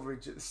 press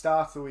coverage at the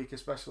start of the week,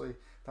 especially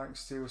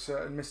thanks to a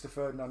certain Mr.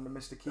 Ferdinand and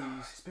Mr.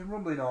 Keys. It's been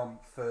rumbling on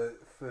for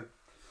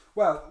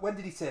well, when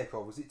did he take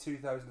over? Was it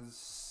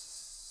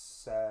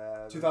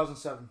 2007?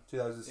 2007.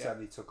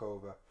 2007 he took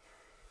over.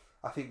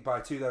 I think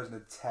by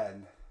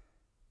 2010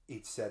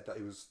 he'd said that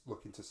he was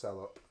looking to sell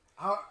up.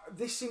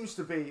 This seems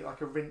to be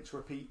like a rinse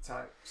repeat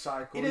type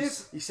cycle. It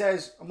is. He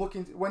says, "I'm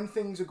looking to, when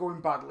things are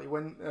going badly,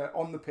 when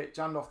on the pitch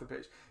and off the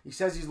pitch." He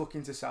says he's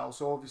looking to sell,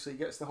 so obviously he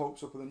gets the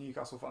hopes up of the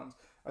Newcastle fans,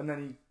 and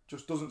then he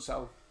just doesn't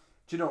sell.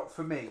 Do you know?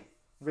 For me,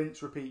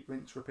 rinse repeat,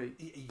 rinse repeat.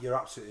 You're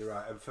absolutely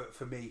right, and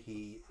for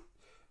me,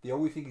 the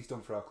only thing he's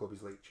done for our club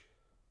is Leach.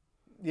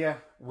 Yeah,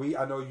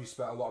 I know you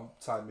spent a lot of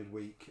time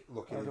midweek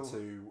looking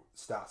into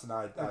stats, and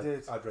I'd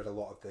read a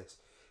lot of this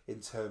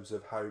in terms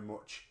of how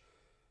much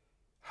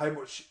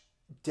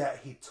debt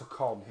he took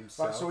on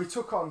himself. Right, so he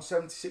took on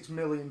 £76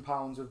 million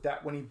of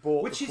debt when he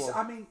bought the club. Which is,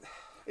 I mean,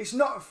 it's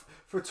not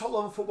for a top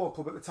level football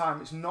club at the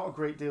time. It's not a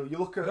great deal. You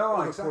look at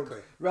other clubs,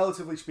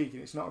 relatively speaking,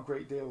 it's not a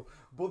great deal.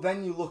 But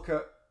then you look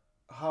at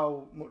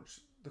how much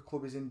the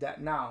club is in debt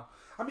now.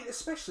 I mean,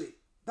 especially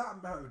that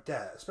amount of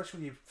debt, especially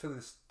when you're filling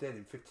the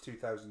stadium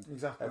 52,000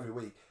 every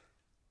week.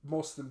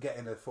 Most of them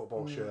getting a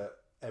football shirt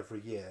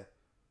every year.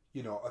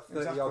 You know,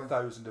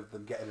 30,000 of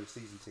them getting a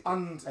season ticket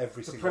and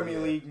every single year. And the Premier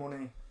League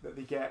money that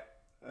they get.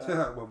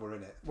 When we're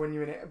in it. When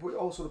you're in it. But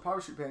also the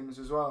parachute payments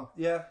as well.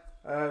 Yeah.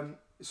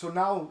 So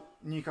now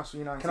Newcastle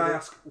United... Can I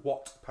ask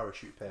what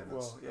parachute payments?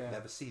 Well, yeah.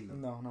 Never seen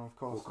them. No, of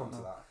course. We'll come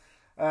to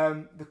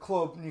that. The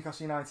club,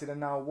 Newcastle United, are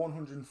now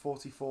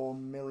 £144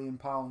 million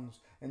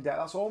in debt.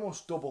 That's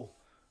almost double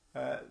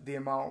the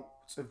amount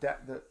of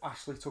debt that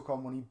Ashley took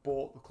on when he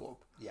bought the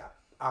club. Yeah.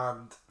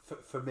 And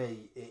for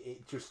me,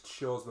 it just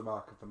shows the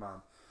mark of the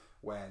man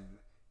when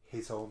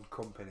his own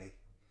company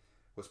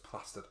was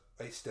plastered.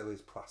 It still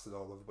is plastered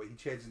all over, but he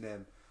changed the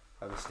name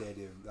of a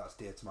stadium that's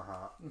dear to my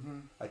heart,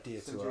 dear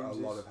to a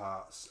lot of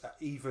hearts,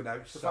 even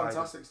outside. It's a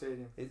fantastic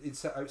stadium.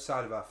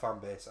 Outside of our fan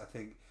base, I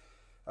think,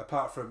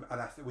 apart from,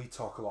 and we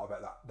talk a lot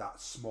about that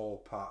small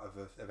part of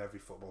every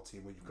football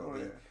team where you've got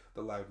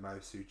the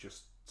loudmouths who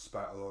just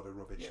spout a load of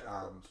rubbish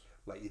and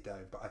let you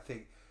down. But I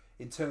think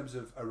in terms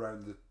of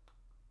around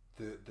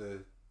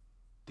the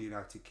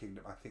United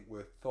Kingdom, I think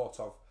we're thought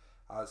of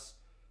as,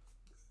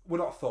 we're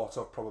not thought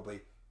of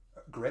probably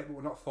great, but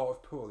we're not thought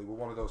of poorly. We're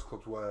one of those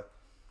clubs where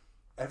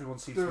everyone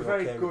seems to be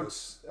okay with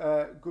us. They're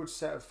a very good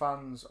set of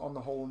fans on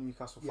the whole,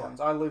 Newcastle fans.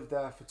 I lived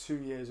there for 2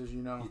 years, as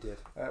you know. You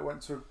did. I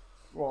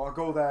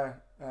go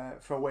there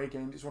for away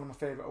games. It's one of my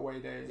favourite away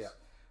days.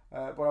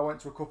 Yeah. But I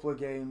went to a couple of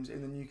games in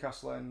the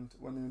Newcastle end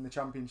when they were in the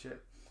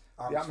Championship.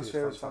 The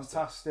atmosphere was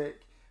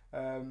fantastic.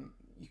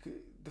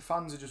 The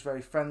fans are just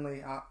very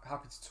friendly,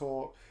 happy to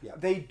talk. Yeah.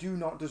 They do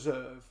not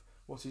deserve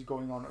what is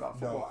going on at that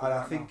football club.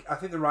 And I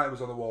think the writing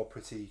was on the wall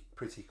pretty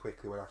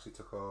quickly when he actually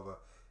took over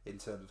in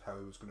terms of how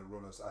he was going to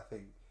run us. I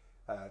think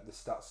the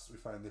stats we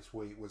found this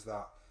week was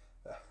that,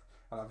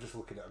 and I'm just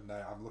looking at them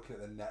now. I'm looking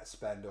at the net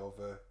spend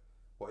over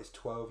what is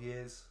 12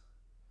 years.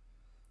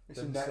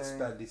 The net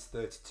spend is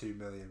 32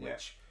 million,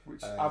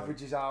 which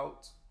averages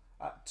out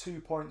at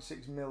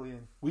 2.6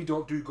 million. We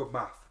don't do good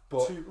math,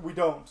 but we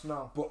don't.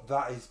 No, but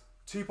that is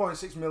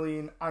 2.6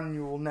 million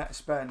annual net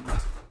spend.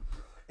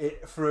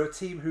 For a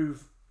team who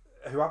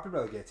have been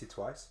relegated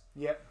twice.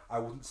 Yep. I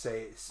wouldn't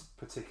say it's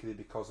particularly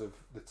because of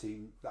the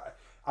team.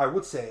 I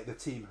would say the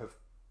team have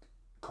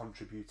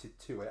contributed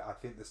to it. I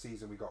think the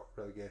season we got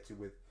relegated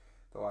with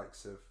the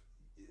likes of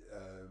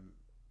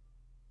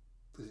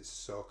is it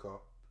Sissoko?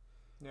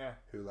 Yeah.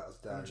 Who let us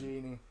down?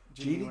 Genie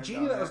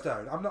let us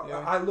down. I'm not. Yeah.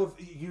 I love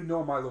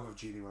my love of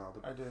Genie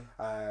Wijnaldum. I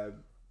do.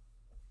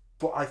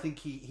 But I think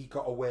he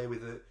got away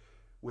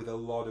with a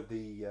lot of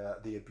the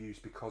abuse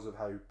because of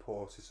how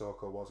poor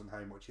Sissoko was and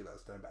how much he let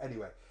us down. But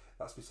anyway,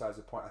 that's besides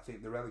the point. I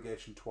think the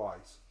relegation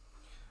twice.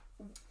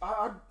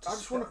 I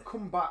just want to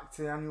come back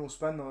to the annual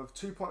spend though of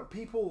 2 point.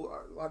 People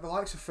like the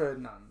likes of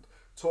Ferdinand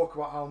talk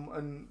about how,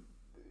 and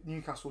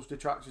Newcastle's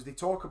detractors, they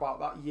talk about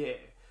that year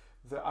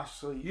that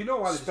Ashley. You know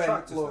why the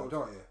detractors though,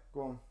 don't you?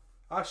 Go on.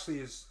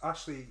 Ashley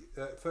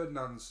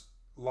Ferdinand's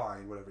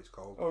line, whatever it's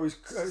called. Oh, his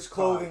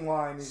clothing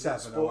line is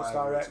Sports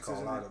Direct,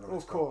 isn't it?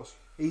 Of course.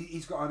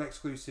 He's got an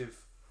exclusive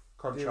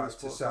contract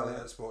to sell it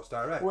at Sports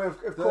Direct. Well, of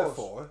course.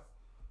 Therefore,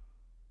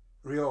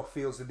 Rio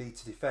feels the need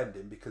to defend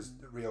him because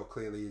Rio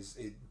clearly is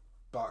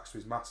barks to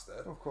his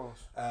master. Of course.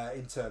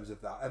 In terms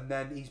of that. And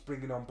then he's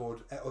bringing on board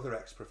other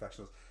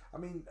ex-professionals. I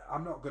mean,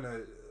 I'm not going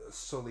to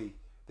sully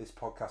this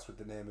podcast with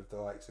the name of the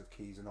likes of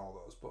Keys and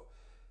all those, but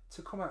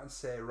to come out and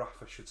say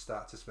Rafa should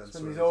start to spend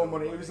his own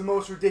money. It was the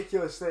most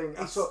ridiculous thing.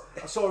 I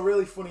saw a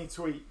really funny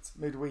tweet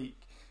midweek,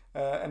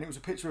 and it was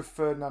a picture of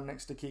Ferdinand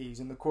next to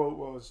Keys, and the quote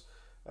was,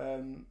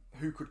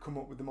 who could come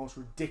up with the most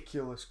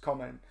ridiculous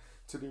comment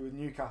to do with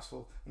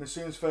Newcastle? And as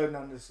soon as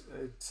Ferdinand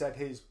said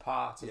his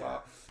part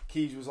about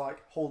Keys was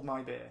like, hold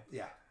my beer.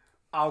 Yeah.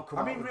 I'll come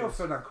I mean, Rio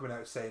Ferdinand coming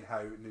out saying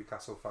how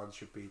Newcastle fans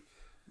should be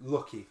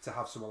lucky to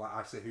have someone like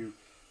Ashley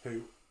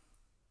who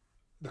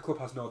the club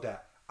has no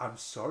debt. I'm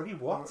sorry,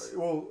 what?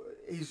 Well,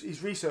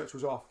 his research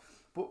was off.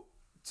 But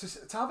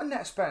to have a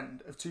net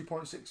spend of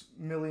 £2.6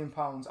 million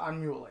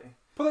annually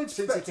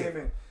since he came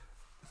in.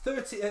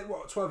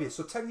 12 years.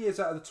 So 10 years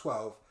out of the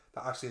 12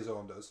 that Ashley has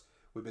owned us,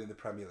 we've been in the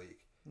Premier League.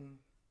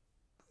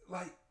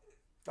 Like,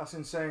 that's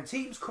insane.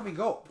 Teams coming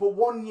up. But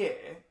 1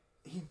 year,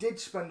 he did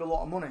spend a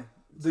lot of money.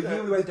 The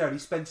year we went down, he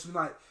spent something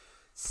like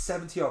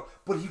 70 odd,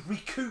 but he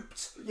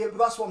recouped. Yeah, but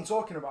that's what I'm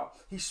talking about.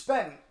 He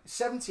spent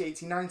 70,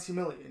 80, 90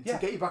 million to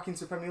get you back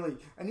into the Premier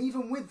League. And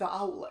even with that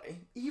outlay,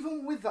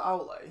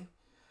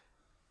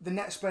 the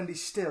net spend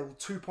is still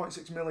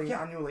 2.6 million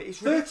annually.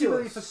 It's ridiculous. 30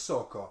 million for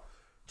Sissoko,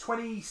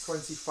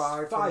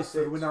 25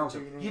 for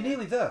Ronaldo. You're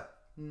nearly there.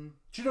 Do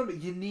you know what I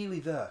mean? You're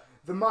nearly there.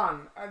 The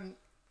man, and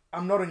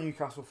I'm not a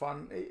Newcastle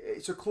fan.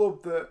 It's a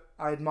club that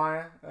I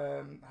admire,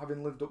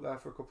 having lived up there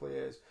for a couple of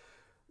years.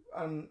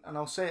 And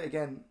I'll say it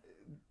again,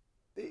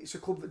 it's a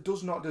club that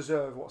does not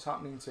deserve what's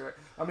happening to it.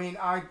 I mean,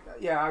 I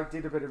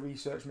did a bit of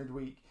research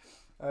midweek.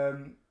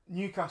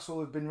 Newcastle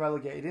have been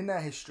relegated in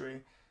their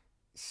history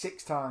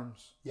 6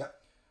 times. Yep.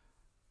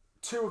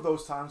 2 of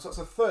those times, that's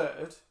a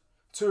third.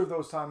 2 of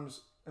those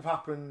times have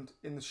happened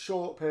in the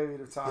short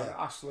period of time that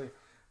Ashley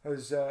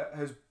has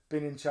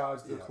been in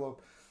charge of the club.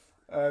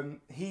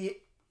 He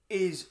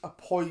is a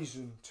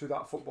poison to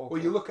that football club.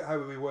 Well, you look at how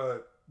we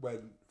were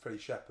when Freddie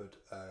Shepherd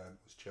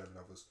was chairman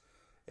of us.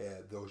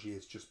 Those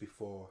years just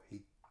before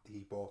he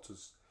bought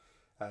us,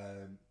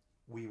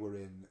 we were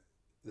in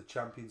the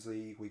Champions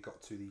League. We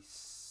got to the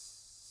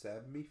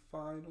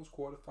semi-finals,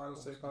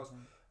 quarter-finals, semi-finals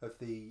of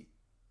the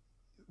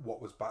what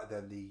was back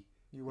then the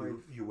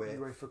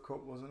UEFA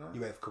Cup, wasn't it?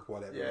 UEFA Cup,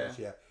 whatever it was,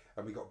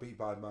 and we got beat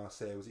by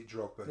Marseille. Was it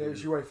Drogba? Yeah, it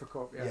was UEFA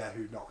Cup. Yeah,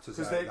 who knocked us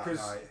out that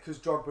night? Because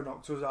Drogba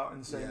knocked us out in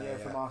the same year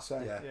for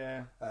Marseille.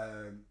 Yeah.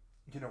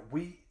 You know,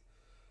 we.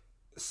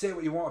 Say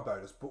what you want about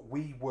us, but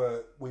we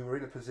were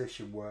in a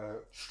position where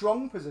a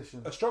strong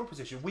position.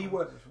 We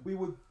were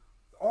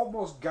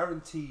almost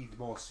guaranteed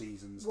more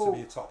seasons to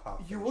be a top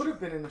half. You would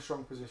have been in a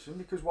strong position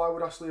because why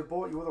would Ashley have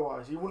bought you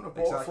otherwise? He wouldn't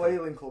have bought a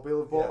flailing club.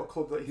 He'll have bought a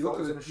club that he thought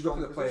was in a strong position. You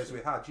look at the players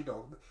we had. You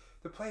know,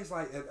 the players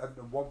like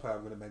and one player I'm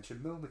going to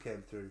mention, Milner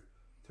came through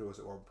us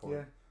at one point.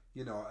 Yeah.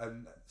 You know,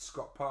 and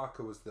Scott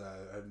Parker was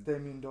there, and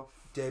Damien Duff,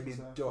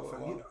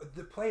 and you know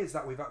the players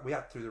that we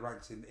had through the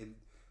ranks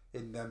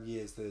in them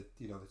years, the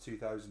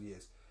 2000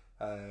 years,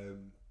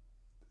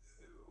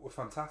 were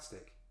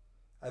fantastic,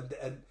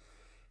 and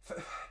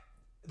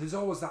there's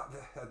always that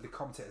the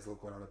commentators love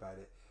going on about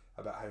it,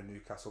 about how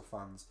Newcastle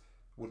fans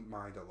wouldn't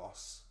mind a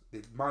loss.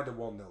 They'd mind a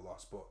 1-0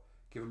 loss, but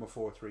give them a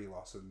 4-3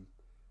 loss and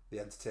the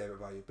entertainment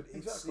value. But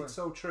it's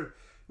so true.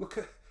 Look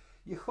at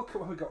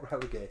when we got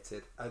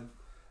relegated, and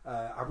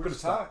I'm going to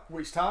start.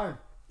 Which time?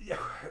 Yeah,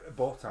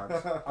 both times.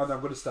 And I'm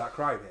going to start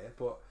crying here,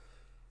 but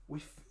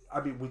we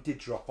did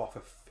drop off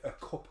a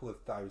couple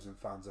of thousand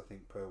fans, I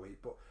think, per week,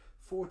 but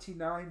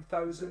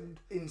 49,000,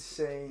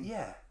 insane.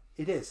 Yeah,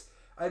 it is,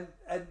 and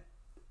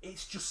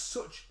it's just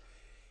such.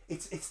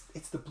 It's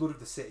the blood of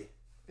the city.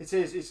 It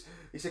is.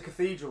 It's a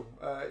cathedral.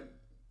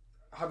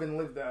 Having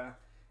lived there,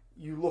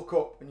 you look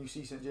up and you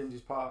see St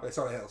James's Park. It's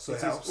on a hill, so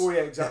it helps. Oh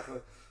yeah, exactly.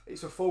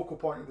 It's a focal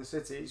point of the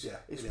city.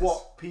 It's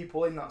what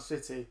people in that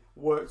city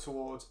work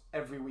towards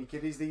every week.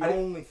 It is the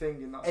only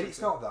thing in that city. And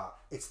it's not that.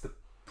 It's the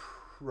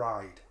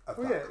pride of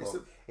that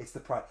club. It's the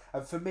pride.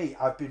 And for me,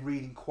 I've been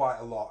reading quite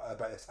a lot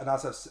about this. And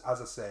as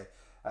I say,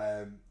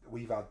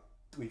 we've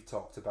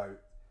talked about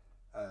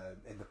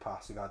in the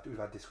past. We've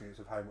had disagreements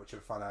of how much of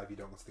a fan I have. You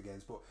don't go to the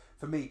games, but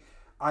for me,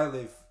 I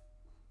live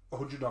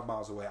 100 odd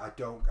miles away.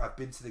 I've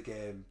been to the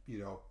game. You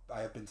know,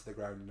 I have been to the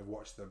ground and have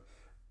watched them.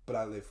 But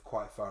I live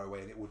quite far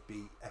away, and it would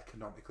be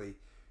economically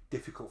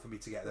difficult for me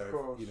to get there.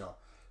 You know,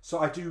 so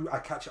I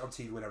catch it on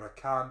TV whenever I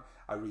can.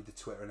 I read the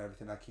Twitter and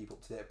everything. I keep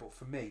up to date. But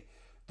for me,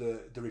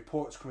 the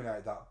reports coming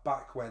out that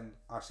back when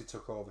Ashley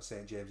took over,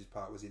 St James's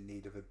Park was in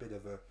need of a bit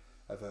of a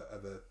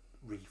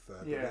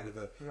refurb,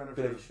 a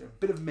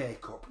bit of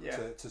makeup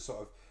to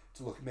sort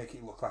of make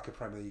it look like a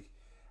Premier League.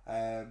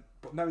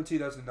 But now in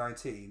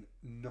 2019,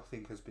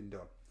 nothing has been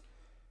done.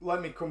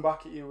 Let me come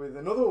back at you with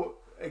another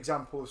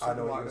example of I know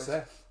something what like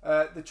you're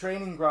this. The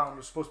training ground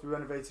was supposed to be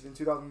renovated in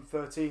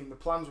 2013. The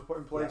plans were put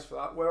in place for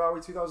that. Where are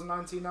we,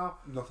 2019 now?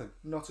 Nothing.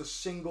 Not a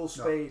single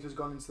spade has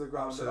gone into the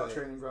ground at that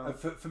training ground.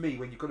 And for me,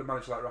 when you've got a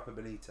manager like Rafa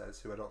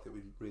Benitez, who I don't think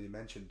we've really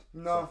mentioned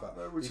no, so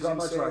far, which is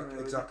insane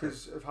really,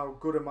 because of how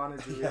good a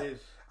manager he is.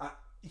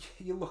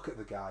 You look at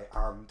the guy,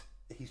 and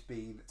he's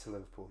been to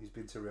Liverpool, he's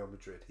been to Real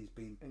Madrid, he's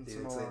been into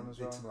Milan,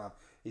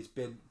 he's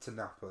been to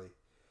Napoli,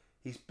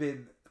 he's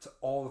been to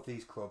all of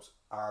these clubs,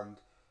 and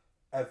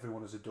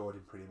everyone has adored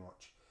him pretty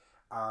much.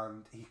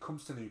 And he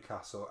comes to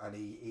Newcastle, and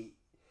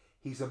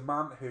he's a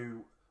man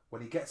who,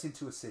 when he gets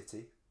into a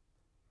city,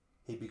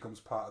 he becomes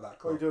part of that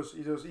club. Oh,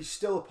 he does. He's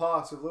still a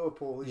part of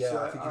Liverpool. I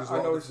think he does a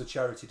lot of the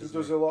charity, doesn't he? He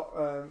does a lot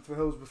for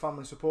Hillsborough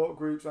family support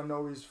groups. I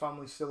know his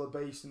family still are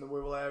based in the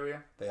Wirral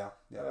area. They are,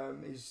 yeah.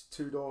 His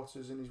 2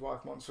 daughters and his wife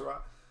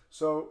Montserrat.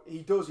 So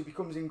he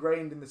becomes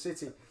ingrained in the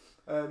city.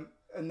 And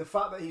the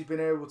fact that he's been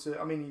able to,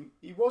 I mean,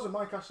 he was a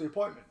Mike Ashley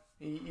appointment.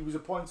 He was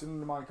appointed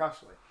under Mike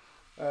Ashley.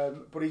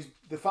 But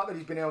the fact that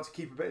he's been able to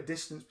keep a bit of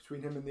distance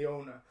between him and the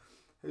owner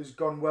has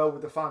gone well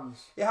with the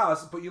fans. It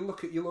has, but you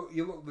look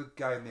the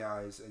guy in the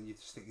eyes, and you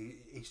just think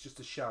he's just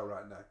a shell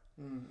right now.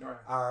 Right.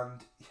 And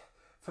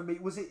for me,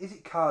 is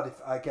it Cardiff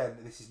again?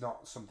 This is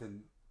not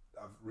something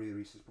I've really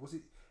researched, but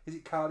is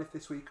it Cardiff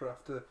this week, or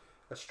after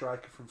a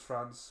striker from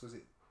France? Was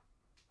it?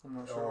 I'm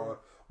not sure. Or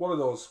one of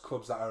those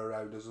clubs that are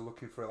around us are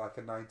looking for like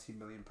a £90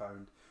 million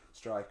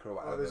striker or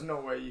whatever. Oh, there's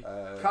no way.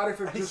 Cardiff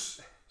have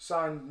just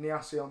signed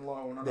Niasse on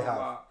loan. I know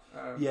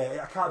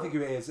that. I can't think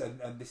who it is, and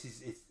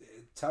it's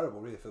terrible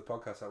really for the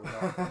podcast that we're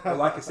not. But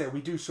like I say,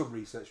 we do some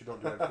research, we don't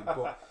do everything.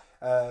 But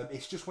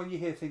it's just when you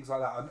hear things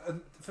like that,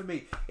 and for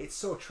me, it's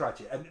so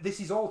tragic. And this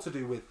is all to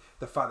do with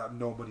the fact that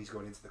no money's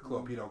going into the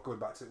club. You know, going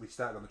back to we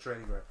started on the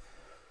training ground.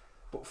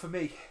 But for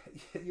me,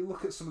 you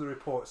look at some of the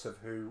reports of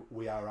who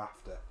we are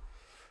after,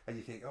 and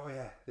you think, oh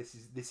yeah, this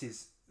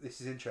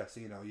is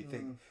interesting. You know, you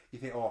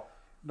think, oh,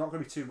 not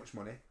going to be too much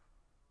money.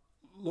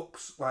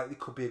 Looks like it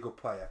could be a good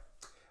player.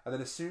 And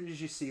then as soon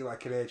as you see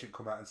like an agent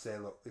come out and say,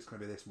 look, it's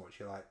going to be this much,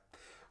 you're like,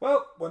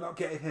 well, we're not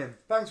getting him.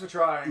 Thanks for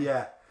trying.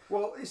 Yeah.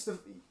 Well,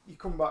 you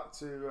come back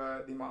to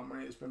the amount of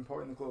money that's been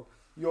put in the club.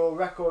 Your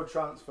record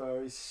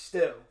transfer is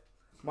still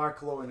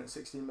Michael Owen at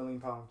 £16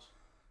 million.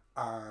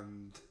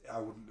 And I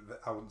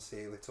wouldn't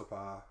say he lit up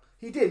our...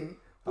 He didn't,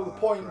 but the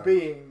point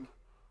being,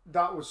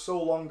 that was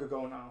so long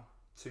ago now.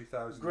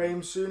 2000.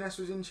 Graham Souness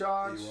was in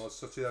charge. He was.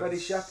 So Freddie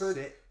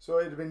Shepherd. So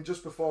it'd have been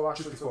just before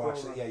Ashley took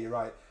over. Yeah, you're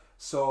right.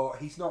 So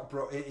he's not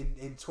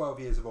in 12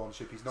 years of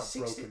ownership. He's not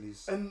broken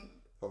his.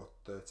 Or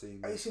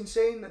 13. It's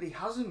insane that he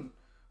hasn't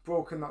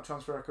broken that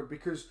transfer record,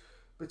 because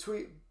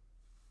between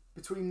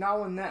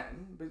now and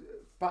then,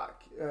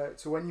 back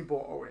to when you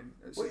bought Owen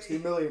at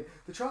 16 million,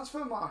 the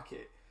transfer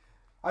market.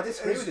 I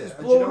disagree with it. It's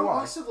blown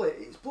up massively.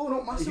 It's blown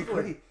up massively. You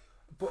agree?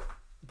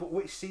 But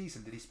which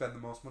season did he spend the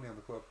most money on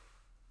the club?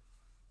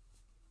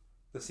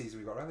 The season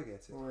we got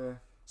relegated. Oh, yeah.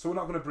 So we're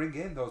not going to bring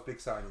in those big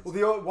signings.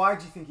 Well, why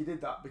do you think he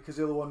did that? Because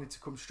he wanted to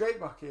come straight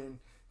back in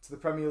to the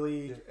Premier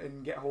League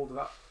and get hold of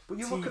that. But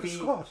you TV look at the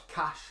squad,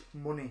 cash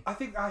money. I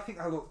think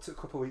I looked a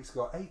couple of weeks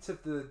ago. 8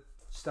 of the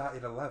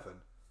starting 11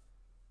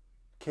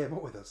 came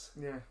up with us.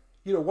 Yeah.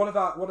 You know, one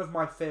of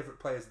my favourite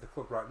players at the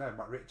club right now,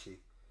 Matt Ritchie,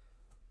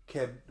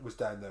 was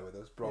down there with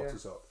us, brought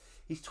us up.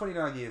 He's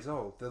 29 years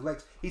old.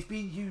 He's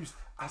being used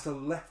as a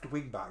left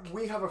wing back.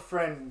 We have a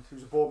friend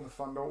who's a Bournemouth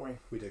fan, don't we?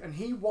 We do. And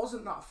he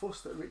wasn't that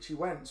fussed that Ritchie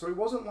went. So it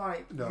wasn't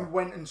like you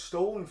went and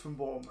stole him from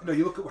Bournemouth. No,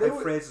 you look at how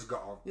Fraser's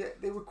got on. Yeah,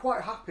 they were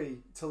quite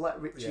happy to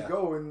let Ritchie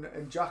go.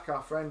 And Jack,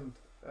 our friend,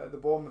 the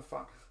Bournemouth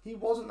fan, he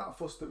wasn't that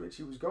fussed that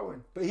Ritchie was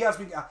going. But he has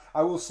been.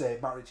 I will say,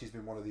 Matt Ritchie's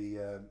been one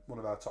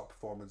of our top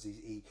performers.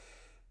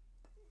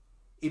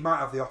 He might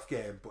have the off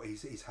game, but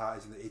his heart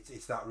isn't.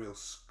 It's that real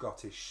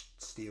Scottish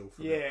steel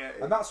from him.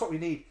 And that's what we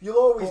need. You'll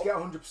always get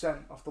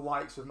 100% off the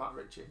likes of Matt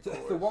Ritchie.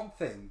 The one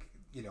thing,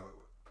 you know,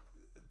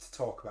 to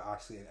talk about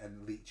Ashley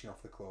and leeching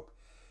off the club,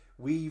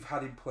 we've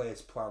had in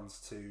place plans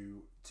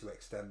to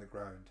extend the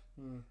ground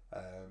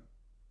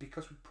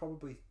because we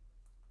probably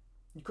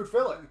you could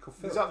fill it.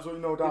 There's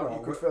absolutely no doubt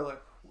you could fill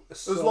it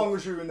as long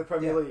as you're in the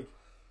Premier League.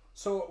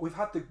 So we've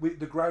had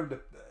the ground.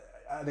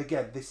 And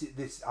again,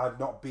 this I've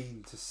not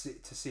been to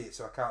see it,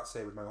 so I can't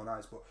say with my own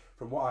eyes. But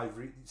from what I've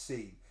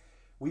seen,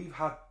 we've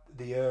had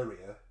the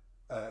area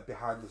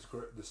behind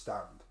the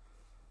stand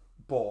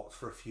bought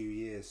for a few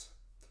years.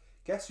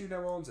 Guess who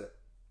now owns it?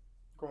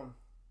 Go on.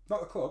 Not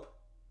the club.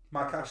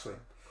 Mike Ashley.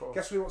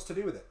 Guess what he wants to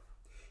do with it?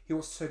 He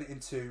wants to turn it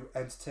into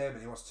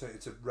entertainment. He wants to turn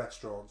it into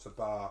restaurants, a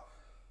bar.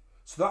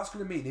 So that's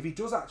going to mean if he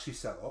does actually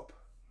sell up,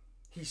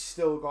 he's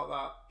still got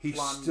that. He's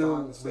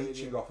still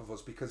leeching off of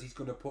us because he's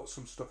going to put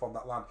some stuff on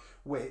that land,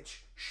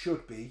 which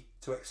should be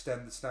to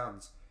extend the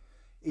stands.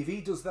 If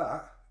he does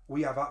that,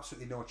 we have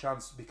absolutely no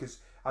chance because,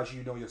 as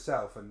you know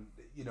yourself, and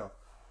you know,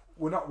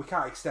 we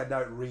can't extend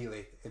out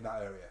really in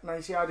that area. Now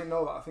you see, I didn't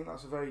know that. I think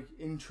that's a very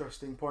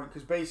interesting point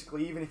because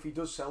basically, even if he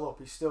does sell up,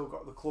 he's still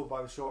got the club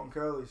by the short and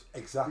curlies.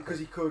 Exactly. Because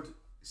he could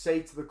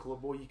say to the club,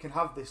 "Well, you can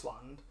have this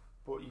land,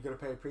 but you've got to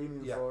pay a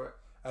premium for it."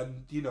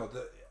 And you know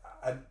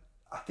and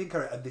I think,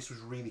 and this was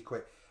really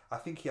quick, I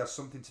think he has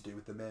something to do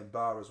with the main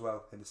bar as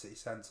well in the city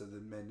centre. The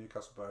main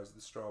Newcastle bar is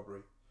the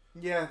Strawberry.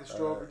 Yeah, the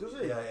Strawberry. Does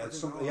he? Yeah,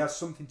 he has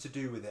something to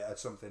do with it or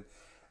something.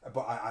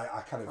 But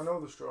I kind of... I know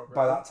the Strawberry.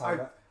 By that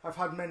time... I've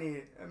had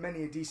many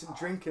a decent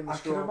drink in the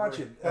Strawberry. I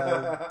can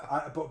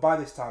imagine. But by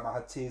this time I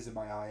had tears in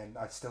my eye and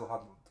I still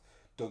hadn't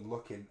done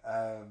looking.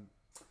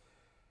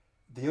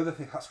 The other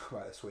thing that's come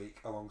out this week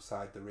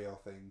alongside the real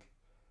thing,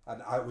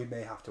 and we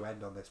may have to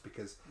end on this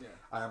because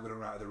I am going to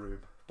run out of the room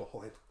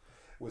bawling,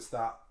 was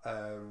that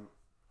none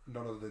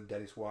other than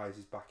Dennis Wise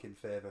is back in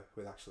favour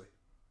with Ashley.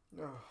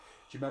 Oh.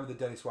 Do you remember the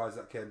Dennis Wise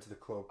that came to the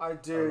club? I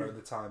do. Around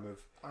the time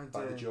of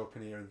the Joe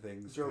Kinnear and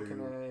things. Joe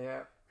Kinnear,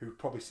 yeah. Who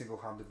probably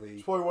single-handedly...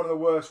 It's probably one of the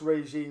worst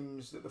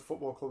regimes that the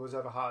football club has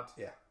ever had.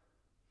 Yeah.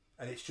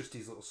 And it's just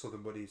his little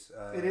southern buddies.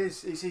 It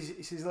is. It's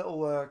his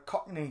little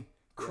Cockney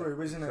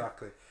crew, isn't it?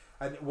 Exactly.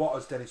 And what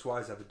has Dennis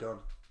Wise ever done?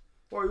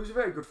 Well, he was a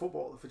very good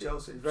footballer for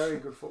Chelsea. Very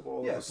good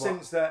footballer. Yeah,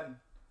 since then...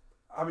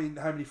 I mean,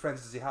 how many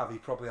friends does he have? He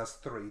probably has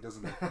 3,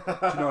 doesn't he? Do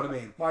you know what I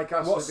mean? Mike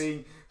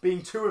Ashley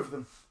being 2 of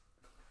them.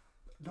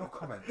 No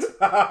comment.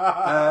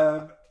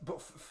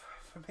 But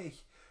for me,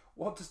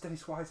 what does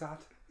Dennis Wise add?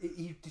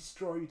 He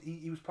destroyed...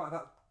 He was part of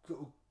that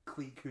little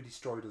clique who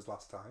destroyed us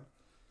last time.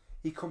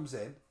 He comes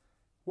in.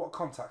 What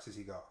contacts has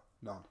he got?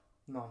 None.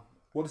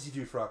 What does he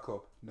do for our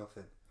club?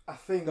 Nothing. I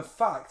think... The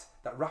fact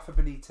that Rafa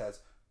Benitez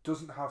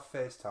doesn't have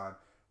FaceTime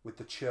with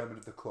the chairman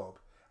of the club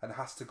and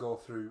has to go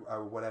through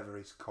whatever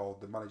he's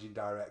called, the managing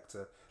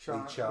director, Lee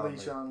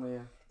Charnley,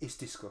 is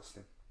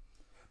disgusting.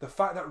 The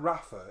fact that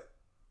Rafa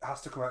has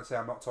to come out and say,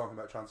 I'm not talking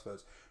about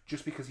transfers,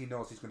 just because he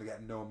knows he's going to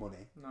get no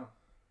money. No.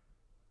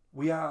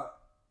 We are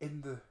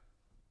in the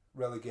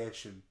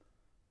relegation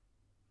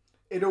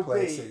It'll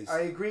places.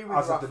 I agree with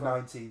as Rafa. of the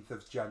 19th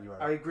of January.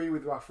 I agree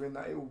with Rafa in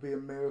that it will be a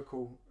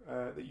miracle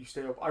that you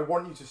stay up. I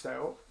want you to stay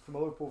up. From a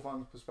Liverpool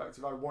fan's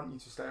perspective, I want you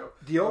to stay up.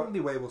 The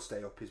only way we'll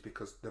stay up is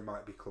because there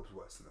might be clubs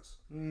worse than us.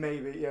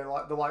 Maybe, yeah,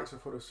 like the likes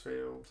of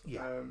Huddersfield.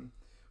 Yeah.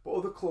 But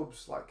other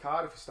clubs like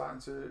Cardiff are starting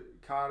to...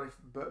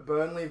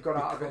 Burnley have got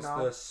out of it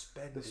now. They're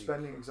spending. They're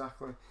spending,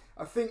 exactly.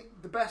 I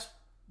think the best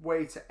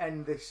way to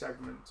end this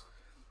segment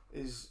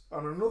is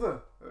on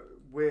another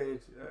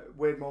weird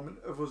moment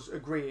of us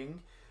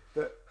agreeing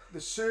that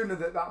the sooner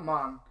that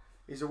man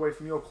is away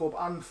from your club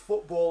and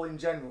football in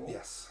general,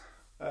 yes,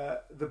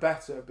 the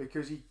better,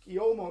 because he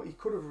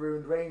could have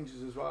ruined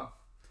Rangers as well.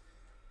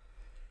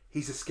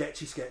 He's a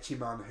sketchy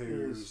man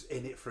who's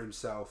in it for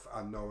himself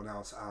and no one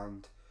else,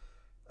 and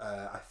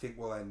I think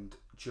we'll end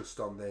just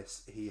on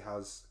this. He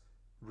has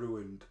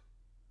ruined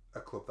a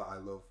club that I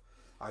love.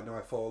 I know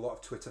I follow a lot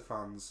of Twitter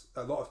fans,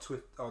 a lot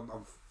of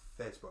on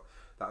Facebook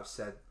that have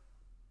said,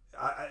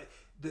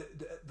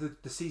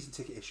 the season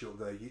ticket issue up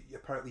there.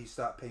 Apparently you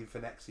start paying for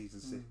next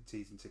season's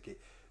season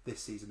ticket this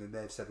season, and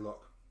they've said,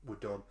 look, we're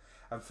done.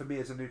 And for me,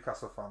 as a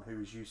Newcastle fan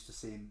who is used to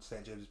seeing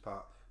St James's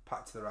Park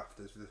packed to the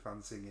rafters with the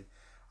fans singing,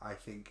 I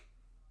think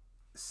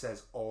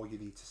says all you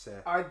need to say.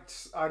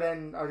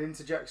 I'd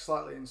interject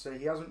slightly and say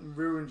he hasn't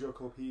ruined your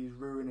club, he's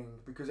ruining,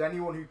 because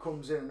anyone who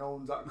comes in and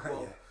owns that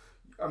club,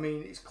 I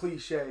mean, it's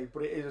cliche,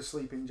 but it is a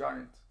sleeping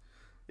giant.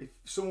 If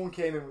someone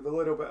came in with a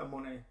little bit of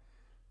money,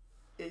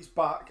 it's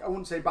back, I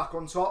wouldn't say back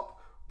on top,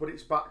 but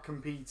it's back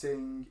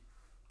competing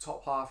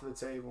top half of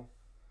the table.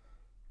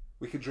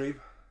 We can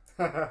dream.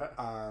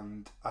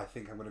 And I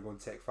think I'm going to go and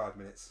take 5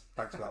 minutes.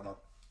 Thanks for that, man.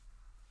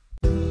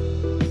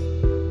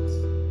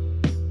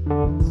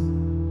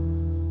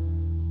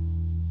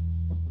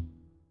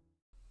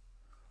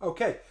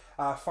 Okay,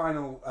 our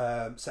final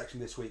section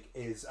this week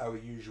is our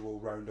usual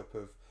roundup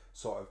of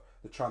sort of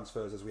the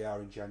transfers as we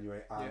are in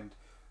January and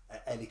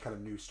any kind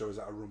of news stories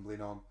that are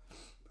rumbling on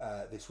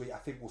this week. I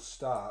think we'll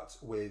start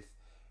with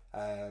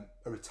a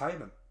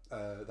retirement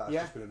that's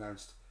just been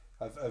announced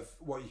of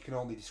what you can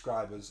only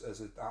describe as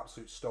an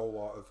absolute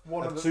stalwart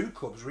of two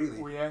clubs, really.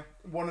 Well, yeah,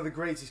 one of the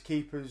greatest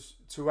keepers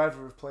to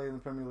ever have played in the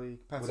Premier League.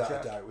 Without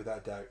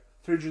a doubt.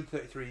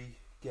 333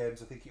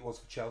 games, I think it was,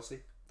 for Chelsea.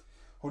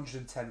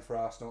 110 for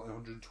Arsenal and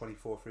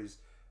 124 for his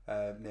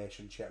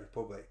nation, Czech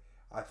Republic.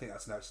 I think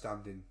that's an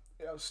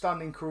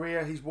outstanding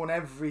career. He's won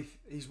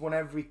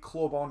every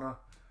club honour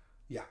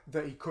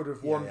that he could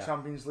have won.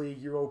 Champions League,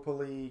 Europa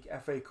League,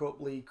 FA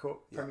Cup, League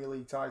Cup, Premier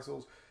League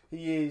titles.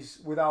 He is,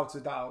 without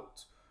a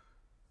doubt,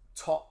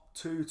 top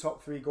 2,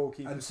 top 3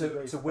 goalkeepers.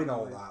 And to win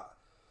all that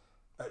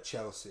at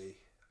Chelsea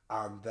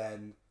and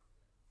then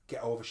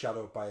get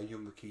overshadowed by a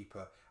younger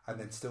keeper and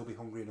then still be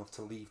hungry enough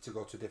to leave to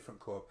go to a different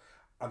club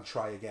and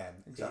try again.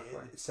 Exactly.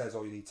 It says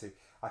all you need to.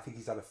 I think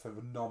he's had a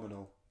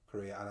phenomenal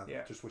career, and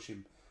I just wish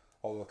him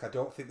all luck. I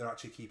don't think they're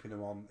actually keeping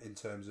him on in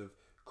terms of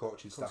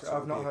coaching staff.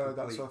 I've not heard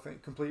that, so I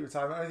think complete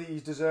retirement. I think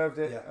he's deserved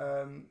it.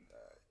 Yeah.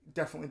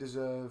 Definitely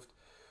deserved.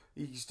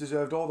 He's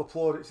deserved all the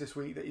plaudits this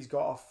week that he's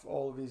got off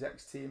all of his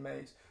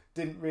ex-teammates.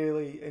 Didn't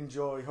really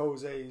enjoy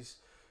Jose's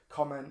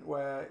comment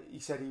where he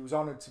said he was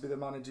honoured to be the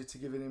manager to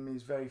giving him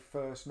his very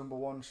first number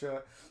 1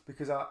 shirt,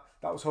 because that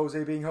was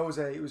Jose being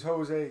Jose. It was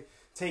Jose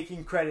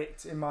taking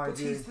credit in my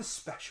view. But he's the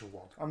special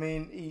one. I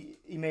mean,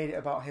 he made it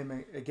about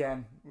him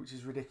again, which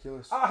is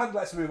ridiculous. And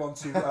let's move on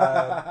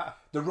to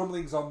the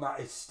rumblings on that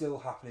is still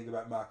happening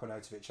about Marko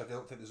Arnautovic. I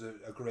don't think there's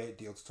a great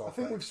deal to talk about. I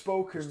think we've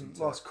spoken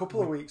last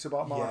couple of weeks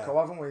about Marko,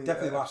 haven't we?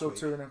 Definitely last week.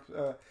 2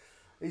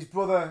 his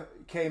brother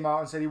came out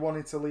and said he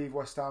wanted to leave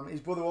West Ham. His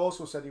brother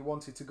also said he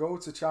wanted to go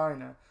to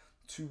China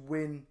to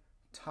win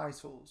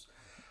titles.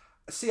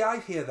 See, I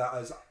hear that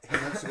as he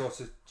wants to go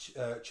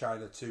to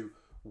China to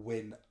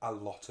win a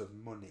lot of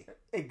money.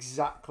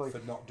 Exactly. For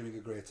not doing a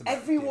great amount.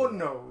 Everyone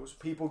knows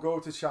people go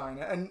to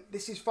China, and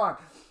this is fine.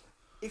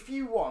 If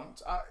you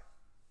want,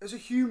 as a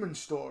human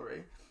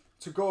story,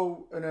 to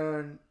go and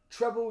earn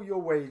treble your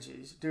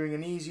wages doing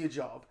an easier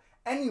job,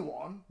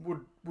 anyone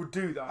would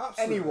do that.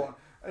 Absolutely. Anyone.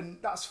 And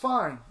that's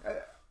fine.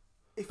 But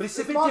it's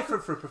a bit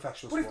different for a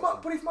professional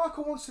sportsman. But if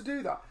Marko wants to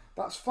do that,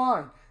 that's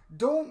fine.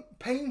 Don't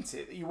paint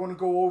it that you want to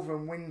go over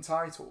and win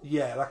titles.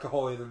 Yeah, like a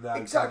holier than thou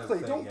exactly.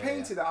 Kind of thing. Don't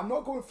paint it that I'm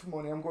not going for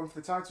money, I'm going for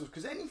the titles.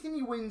 Because anything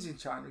he wins in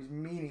China is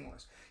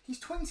meaningless. He's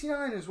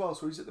 29 as well,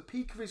 so he's at the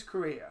peak of his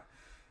career.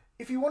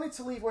 If he wanted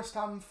to leave West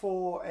Ham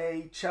for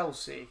a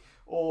Chelsea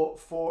or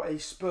for a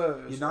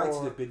Spurs...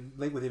 United have been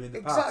linked with him in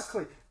the past.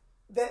 Exactly.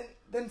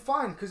 Then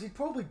fine, because he'd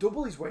probably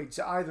double his wage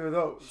at either of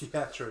those.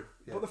 Yeah, true.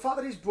 Yeah. But the fact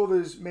that his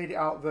brothers made it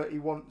out that he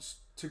wants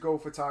to go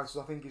for titles,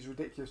 I think is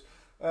ridiculous.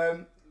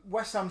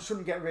 West Ham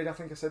shouldn't get rid, I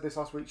think I said this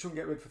last week, shouldn't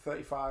get rid for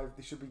 35.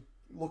 They should be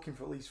looking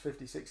for at least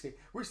 50, 60,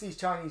 which these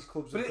Chinese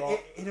clubs have got.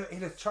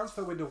 In a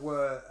transfer window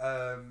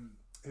where,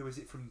 who is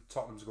it from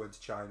Tottenham's going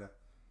to China?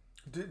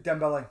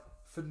 Dembele.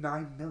 For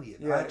 9 million.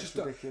 Yeah, it's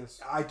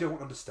ridiculous. I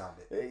don't understand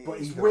it. But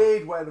it's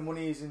weird where the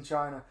money is in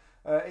China.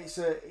 It's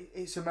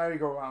a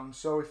merry-go-round.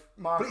 So if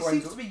Marko, but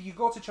it seems to me you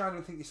go to China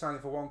and think you're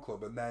signing for one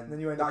club, and then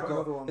you end up at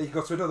another one. Then you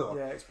go to another one.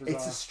 Yeah, it's bizarre.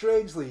 It's a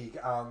strange league,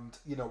 and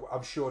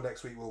I'm sure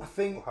next week we'll have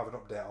an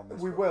update on this.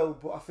 We will,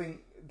 but I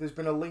think there's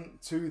been a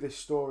link to this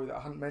story that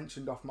I hadn't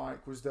mentioned off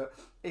mic, was that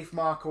if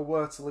Marko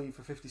were to leave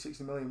for 50,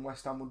 60 million,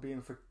 West Ham would be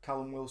in for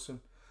Callum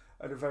Wilson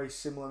at a very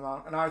similar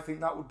amount, and I think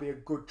that would be a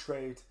good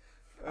trade.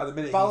 At the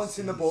minute,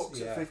 balancing the books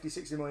at 50,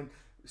 60 million.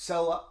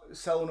 Sell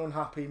an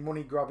unhappy,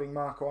 money-grabbing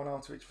Marko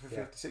Arnautovic for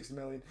 50, 60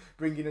 million.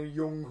 Bringing a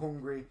young,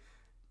 hungry,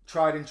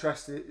 tried and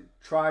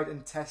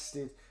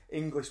tested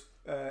English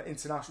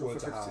international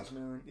Words for 50, 60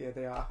 million. Yeah,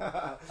 they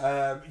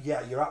are.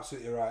 Yeah, you're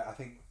absolutely right. I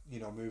think,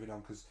 moving on,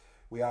 because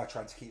we are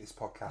trying to keep this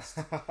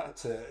podcast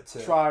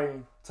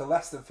to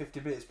less than 50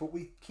 minutes, but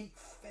we keep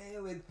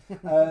failing.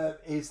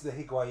 Is the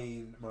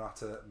Higuain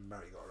Morata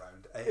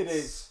merry-go-round? It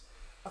is.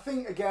 I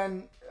think,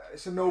 again,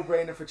 it's a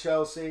no-brainer for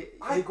Chelsea.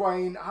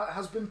 Higuain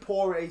has been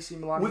poor at AC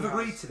Milan. We've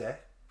agreed today,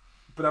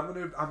 but I'm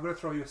gonna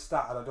throw you a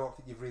stat, and I don't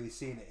think you've really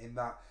seen it, in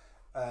that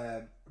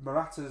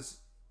Morata's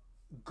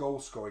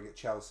goal scoring at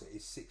Chelsea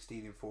is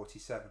 16 in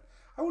 47.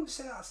 I wouldn't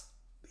say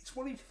it's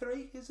 1 in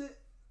 3, is it?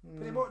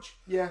 Pretty much.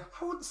 Yeah.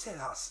 I wouldn't say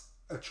that's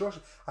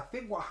atrocious. I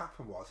think what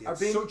happened was he had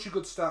such a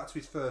good start to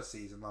his first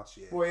season last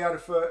year. Well, he had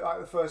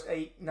the first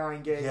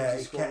 8-9 games.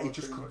 Yeah, he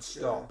just couldn't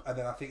stop, and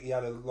then I think he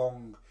had a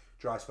long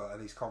dry spell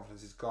and his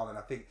confidence is gone, and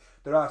I think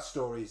there are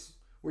stories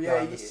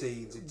behind the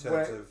scenes in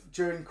terms of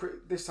during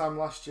this time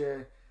last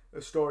year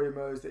a story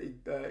emerged that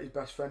his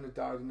best friend had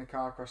died in a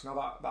car crash.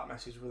 Now that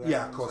message was there.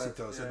 Yeah, of course it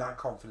does, and that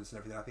confidence and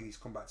everything. I think he's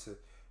come back to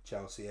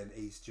Chelsea, and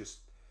he's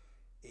just,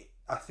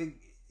 I think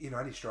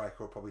any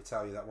striker will probably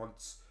tell you that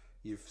once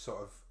you've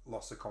sort of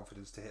lost the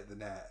confidence to hit the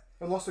net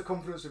and lost the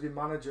confidence of your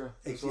manager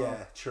as well.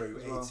 Yeah,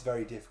 true. It's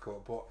very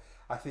difficult, but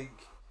I think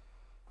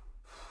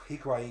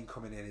Higuain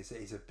coming in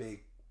is a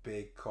big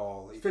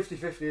call.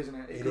 50-50, isn't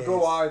it? It could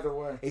go either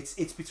way.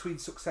 It's between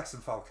success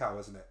and Falcao,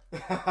 isn't it?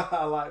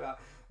 I like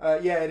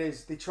that. Yeah, it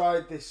is. They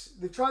tried this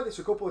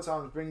a couple of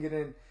times, bringing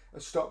in a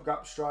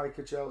stopgap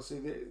striker.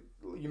 Chelsea.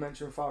 You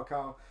mentioned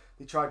Falcao.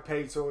 They tried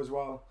Pato as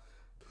well.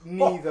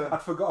 Neither. I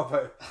forgot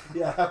about.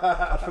 Yeah,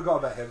 I forgot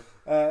about him.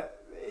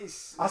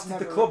 As did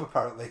the club,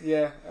 apparently.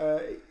 Yeah,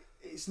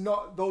 it's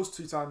not those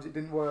 2 times. It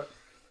didn't work.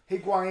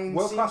 Higuain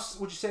world class.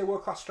 Would you say a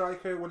world class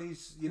striker when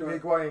he's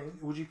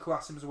Higuain? Would you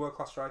class him as a world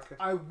class striker?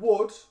 I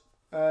would.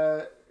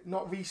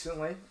 Not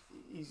recently.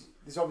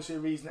 There's obviously a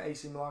reason that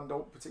AC Milan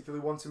don't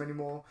particularly want him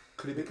anymore.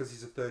 Could it be because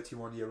he's a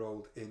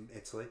 31-year-old in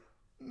Italy?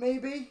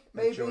 Maybe.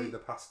 Enjoying the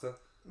pasta.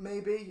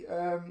 Maybe.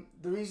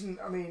 The reason,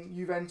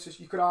 Juventus.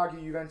 You could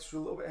argue Juventus were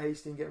a little bit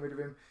hasty in getting rid of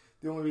him.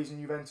 The only reason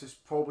Juventus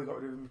probably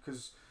got rid of him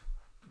because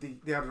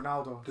they had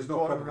Ronaldo. There's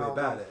no probably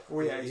about it.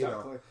 Oh yeah,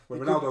 exactly. When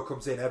Ronaldo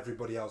comes in,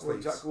 everybody else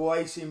leaves. Exactly. Well,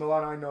 AC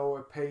Milan, I know,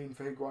 are paying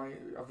for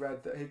Higuain. I've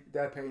read that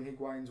they're paying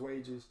Higuain's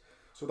wages,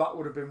 so that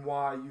would have been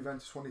why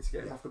Juventus wanted to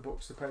get him off the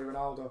books to pay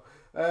Ronaldo.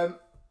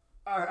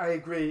 I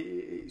agree.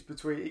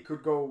 It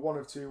could go one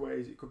of 2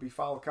 ways. It could be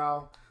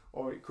Falcao,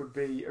 or it could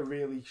be a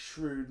really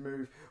shrewd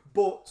move.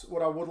 But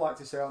what I would like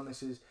to say on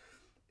this is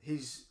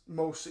his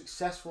most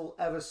successful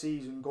ever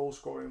season, goal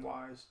scoring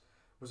wise,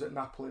 was at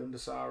Napoli under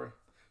Sarri.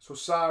 So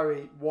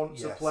Sarri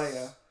wants a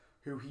player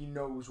who he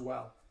knows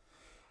well.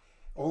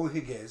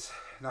 Only thing is,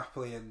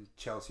 Napoli and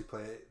Chelsea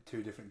play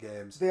 2 different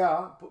games. They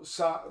are,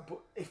 but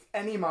if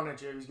any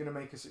manager is going to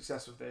make a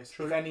success of this,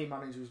 if any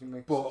manager is going to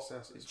make a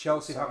success, it's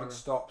Chelsea haven't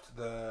stopped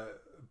the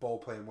ball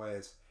playing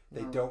ways.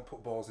 They don't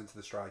put balls into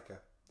the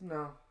striker.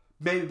 No.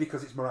 Maybe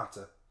because it's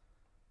Morata.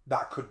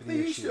 That could be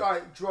the issue.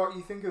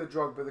 You think of the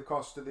Drogba, the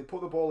Costa, they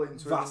put the ball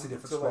into Vastly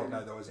different squad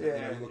now, though, isn't it?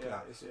 Yeah, you look at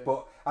that.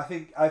 But I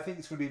think it's going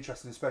to be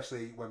interesting,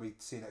 especially when we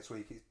see next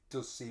week. It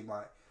does seem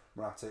like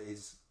Morata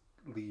is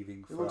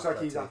leaving. It looks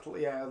like he's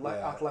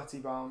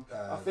Atleti bound.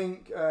 I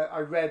think I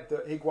read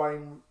that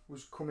Higuain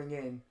was coming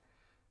in.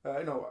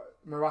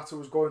 Morata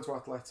was going to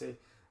Atleti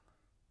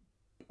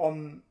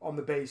on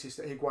the basis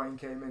that Higuain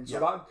came in. So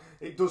that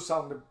it does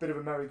sound a bit of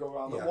a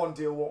merry-go-round. That one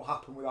deal won't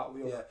happen without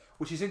the other. Yeah,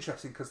 which is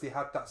interesting because they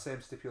had that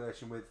same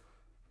stipulation with,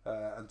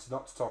 and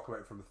not to talk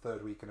about it from the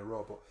 3rd week in a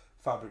row, but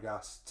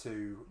Fabregas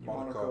to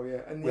Monaco.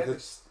 And yet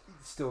it's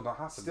still not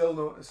happened.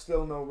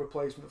 Still no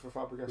replacement for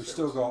Fabregas. We've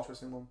still got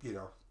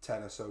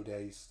 10 or so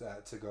days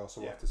to go,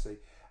 so we'll have to see.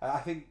 I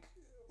think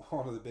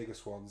one of the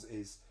biggest ones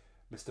is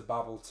Mr.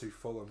 Babel to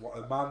Fulham. What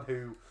a man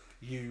who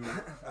you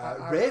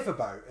rave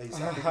about.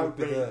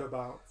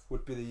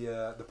 Would be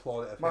the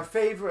plaudit of my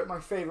favourite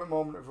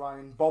moment of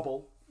Ryan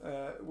Bobble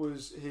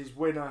was his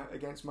winner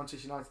against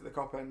Manchester United at the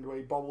Cop End, where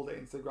he bobbled it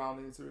into the ground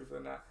and into the roof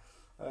of the net.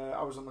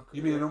 I was on the.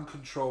 You mean an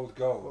uncontrolled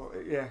goal?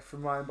 Yeah,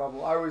 from Ryan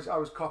Bobble. I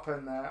was Cop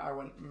End there. I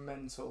went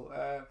mental.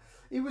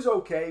 He was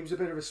okay. He was a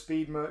bit of a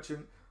speed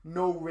merchant.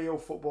 No real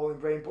footballing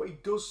brain, but he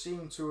does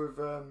seem to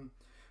have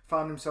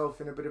found himself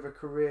in a bit of a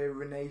career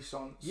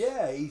renaissance.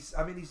 Yeah,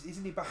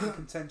 isn't he back in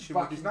contention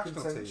with his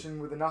national team?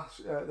 With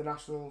the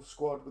national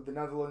squad with the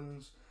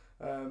Netherlands.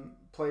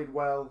 Played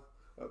well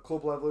at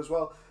club level as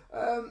well.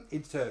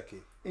 In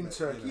Turkey. In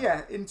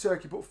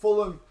Turkey. But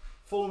Fulham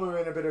are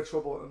in a bit of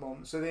trouble at the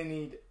moment, so they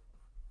need.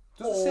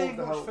 Doesn't say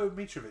much for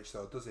Mitrovic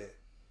though, does it?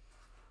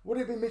 Would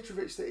it be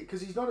Mitrovic?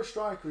 Because he's not a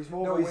striker; he's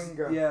more of a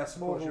winger. Yeah, I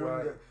suppose you're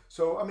right.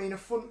 So I mean,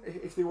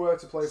 if they were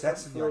to play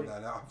front three,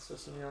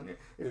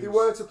 if they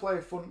were to play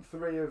a front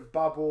 3 of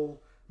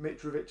Babel,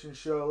 Mitrovic, and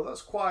Schürrle,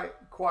 that's quite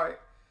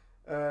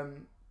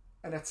an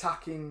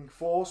attacking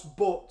force.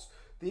 But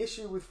the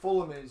issue with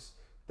Fulham is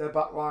their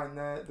back line.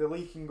 They're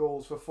leaking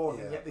goals for fun,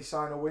 and yet they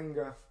sign a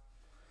winger.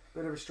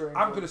 Bit of a strange.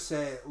 I'm going to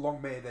say,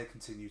 long may they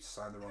continue to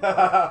sign the wrong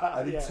player.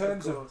 And in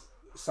terms of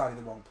signing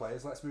the wrong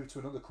players, let's move to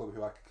another club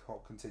who I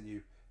can't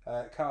continue.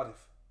 Cardiff.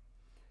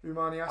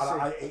 Oumar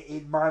Niasse.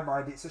 In my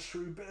mind, it's a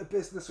shrewd bit of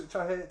business, which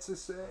I hate to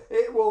say.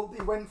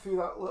 He went through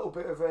that little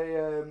bit of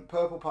a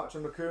purple patch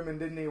on McCoomon,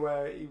 didn't he?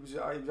 Where he was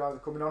either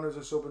coming on as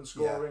a sub and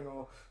scoring,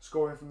 or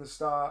scoring from the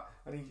start,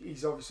 and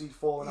he's obviously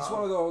fallen out. He's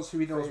one of those who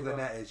he knows where the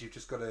net is. You've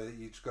just got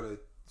to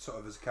sort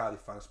of, as a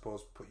Cardiff fan, I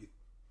suppose, put your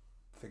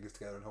fingers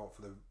together and hope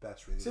for the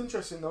best. Really, it's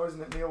interesting though,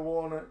 isn't it? Neil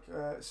Warnock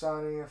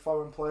signing a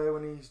foreign player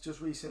when he's just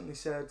recently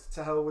said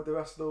 "to hell with the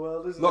rest of the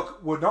world," isn't it?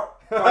 Look, we're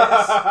not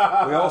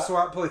biased. We also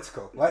aren't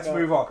political. Let's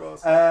move on.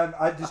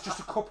 There's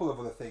just a couple of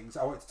other things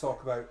I want to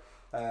talk about.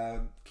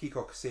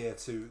 Kiko Casilla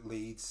to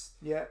Leeds.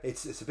 Yeah,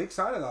 it's a big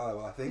signing at that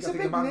level. I think it's a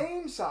big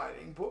name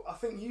signing, but I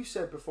think you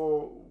said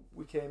before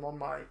we came on,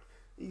 Mike,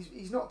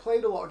 he's not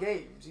played a lot of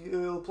games.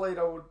 He'll played,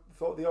 I would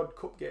thought, the odd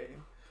cup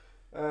game.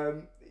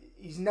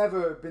 He's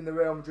never been the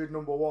Real Madrid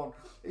number 1.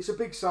 It's a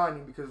big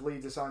signing because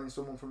Leeds are signing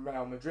someone from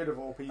Real Madrid of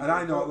all people. And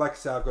I know, like I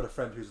said, I've got a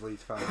friend who's a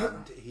Leeds fan,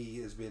 and he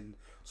has been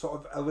sort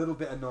of a little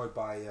bit annoyed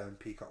by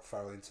Peacock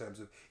Farrell in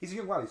terms of, he's a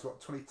young lad, he's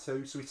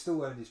 22, so he's still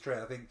learning his trade.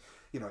 I think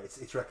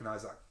it's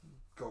recognised that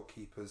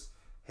goalkeepers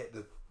hit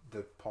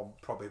the pomp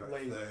probably about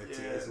late,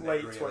 30, isn't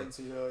late it? Really?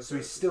 20s. So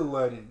he's still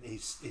learning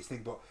his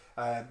thing, but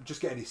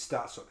just getting his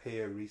stats up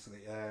here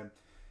recently.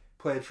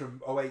 Played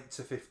from 08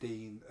 to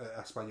 15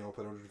 at Espanyol,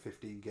 played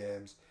 115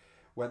 games.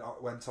 Went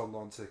on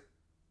loan to.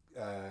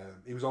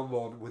 He was on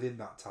loan within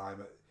that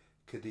time at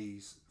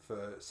Cadiz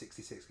for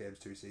 66 games,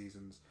 2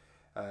 seasons.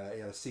 He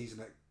had a season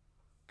at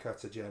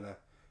Cartagena,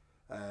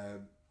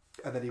 and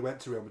then he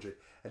went to Real Madrid.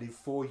 And in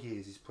 4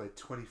 years, he's played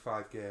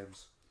 25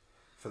 games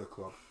for the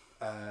club,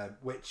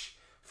 which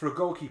for a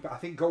goalkeeper, I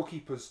think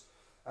goalkeepers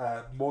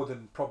more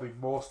than probably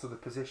most of the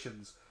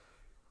positions.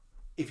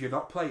 If you're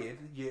not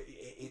playing,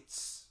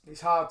 it's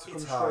hard to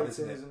come straight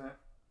in, isn't it?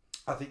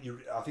 I think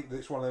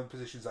it's one of those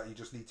positions that you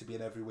just need to be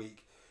in every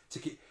week to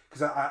keep.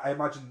 Because I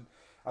imagine,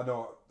 I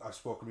know I've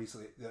spoken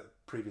recently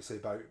previously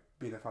about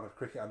being a fan of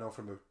cricket. I know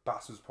from a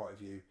batsman's point of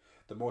view,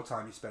 the more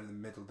time you spend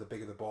in the middle, the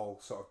bigger the ball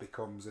sort of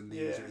becomes, and the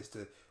easier it is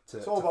to.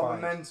 It's all about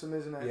momentum,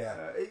 isn't it?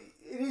 Yeah.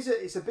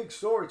 It's a big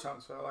story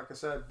transfer, like I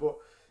said, but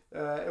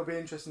it'll be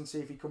interesting to see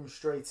if he comes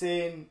straight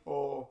in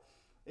or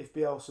if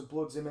Bielsa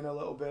bloods him in a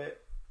little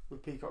bit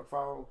with Peacock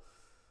Farrell.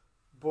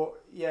 But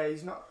yeah,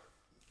 he's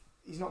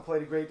not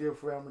played a great deal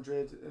for Real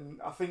Madrid,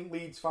 and I think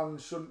Leeds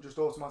fans shouldn't just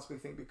automatically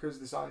think because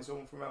they're signing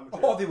someone from Real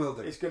Madrid. Oh, they will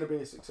do. It's going to be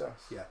a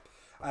success. Yeah,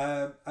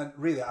 and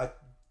really,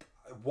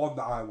 one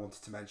that I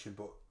wanted to mention,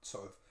 but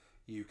sort of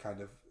you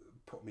kind of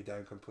put me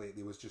down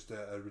completely, was just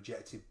a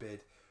rejected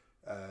bid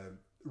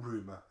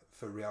rumour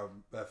for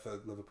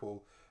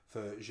Liverpool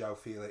for João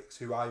Felix,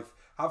 who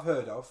I've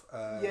heard of.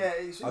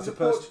 As a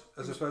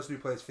person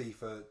who plays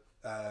FIFA,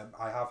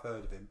 I have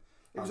heard of him.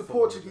 It was a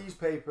Portuguese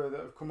paper that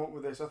have come up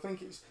with this. I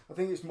think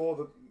it's more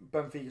the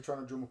Benfica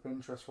trying to drum up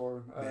interest for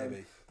him.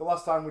 Maybe. The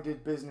last time we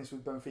did business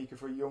with Benfica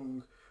for a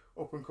young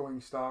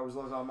up-and-coming star was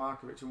Lazar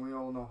Markovic, and we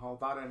all know how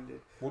that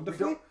ended.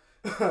 Wonderfully.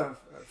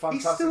 Fantastic.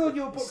 He's still on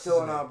your books. He's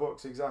still in our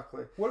books,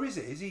 exactly. Where is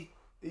it? Is he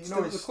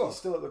still at the club? He's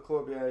still at the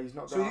club, yeah. He's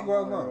not so he didn't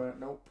go on loan?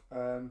 Nope.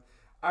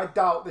 I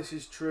doubt this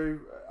is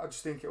true. I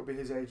just think it'll be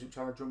his agent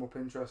trying to drum up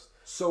interest.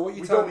 So what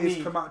you tell me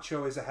is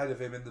Camacho is ahead of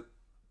him in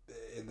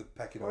the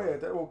pecking order?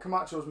 Oh yeah, well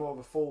Camacho's more of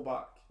a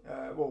fullback.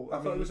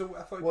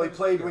 He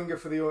played winger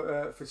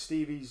for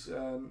Stevie's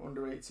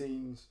under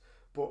 18s,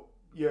 but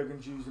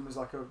Jurgen's used him as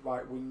like a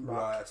right wing back.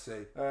 Right, I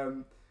see.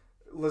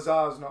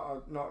 Lazar's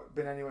not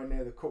been anywhere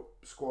near the cup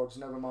squads,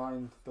 never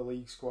mind the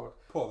league squad.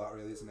 Poor that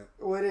really, isn't it?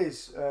 Well, it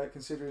is,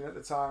 considering at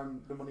the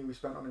time the money we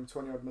spent on him,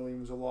 20 odd million,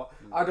 was a lot.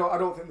 I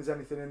don't think there's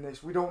anything in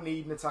this. We don't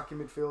need an attacking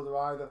midfielder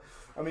either.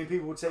 I mean,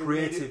 people would say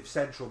creative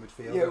central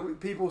midfielder. Yeah,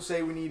 people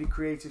say we need a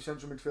creative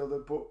central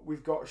midfielder, but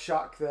we've got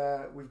Shaq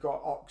there, we've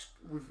got Ox.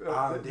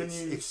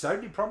 It's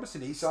sounding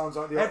promising. He sounds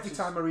like the every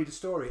time I read a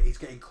story, he's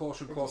getting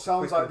closer and closer. It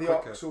sounds like the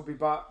Ox will be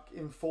back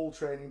in full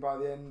training by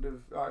the end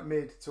of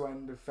mid to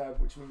end of Feb,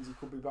 which means he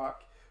could be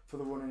back for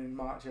the running in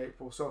March,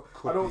 April. So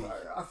I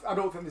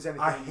don't think there's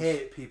anything. I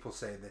hate people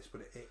saying this,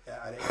 but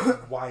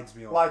it winds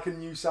me up. Like a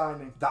new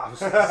signing. That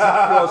was exactly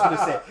what I was going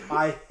to say.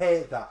 I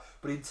hate that.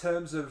 But in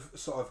terms of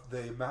sort of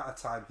the amount of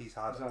time he's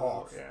had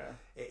off,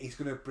 he's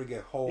going to bring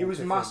a whole. He was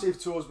massive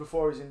to us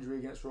before his injury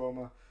against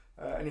Roma.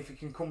 And if he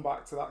can come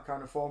back to that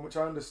kind of form, which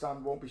I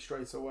understand won't be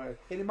straight away.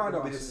 And it might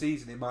not be this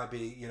season. It might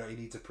be, he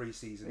needs a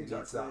pre-season.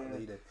 Exactly, he needs that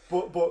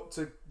leading. But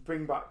to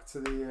bring back to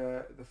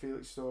the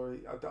Felix story,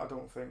 I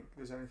don't think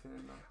there's anything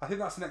in there. I think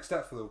that's the next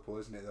step for Liverpool,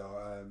 isn't it?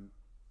 Though,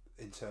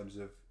 in terms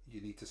of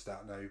you need to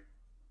start now,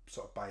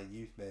 sort of buying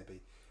youth,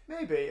 maybe.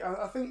 Maybe.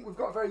 I think we've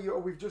got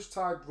we've just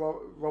tied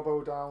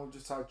Robbo down. We've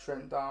just tied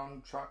Trent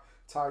down.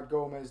 Tied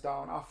Gomez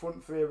down. Our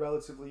front three are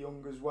relatively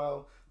young as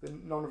well.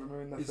 None of them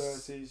are in their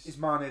 30s. Is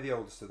Mane the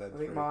oldest of them?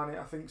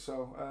 I think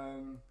so.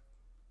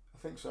 I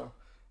think so.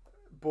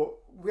 But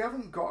we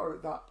haven't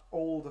got that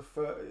older.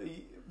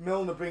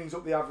 Milner brings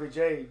up the average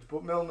age,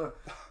 but Milner,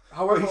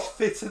 however, he's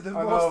fitter than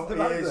most of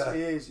them.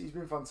 He is. He's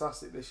been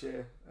fantastic this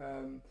year.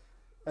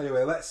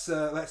 Anyway, let's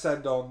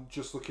end on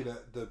just looking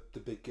at the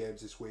big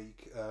games this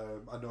week.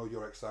 I know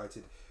you're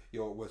excited.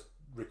 We're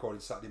recording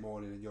Saturday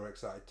morning, and you're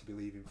excited to be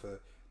leaving for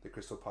the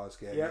Crystal Palace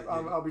game. Yeah,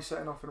 I'll be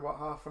setting off in about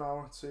half an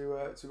hour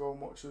to go and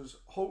watch us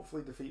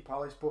hopefully defeat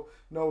Palace. But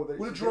no,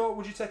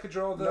 would you take a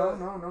draw there?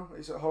 No.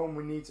 It's at home.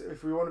 We need to,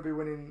 if we want to be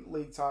winning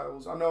league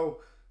titles. I know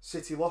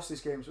City lost this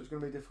game, so it's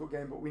going to be a difficult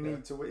game. But we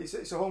need to win.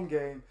 It's a home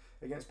game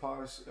against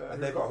Palace,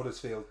 and they've got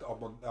Huddersfield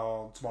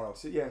on tomorrow.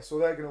 So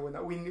they're going to win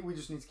that. We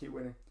just need to keep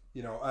winning.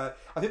 I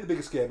think the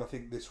biggest game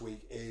this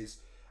week is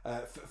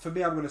for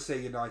me. I'm going to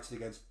say United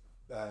against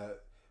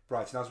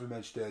Brighton. As we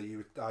mentioned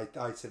earlier,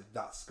 I said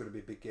that's going to be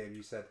a big game.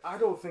 You said I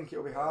don't think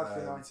it'll be hard for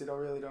United. I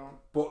really don't.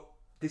 But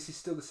this is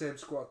still the same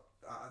squad.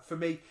 For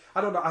me,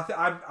 I don't know.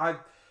 I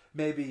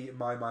maybe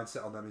my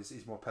mindset on them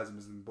is more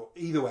pessimism. But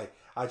either way,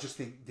 I just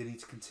think they need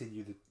to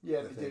continue the.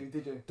 Yeah, they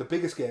do. The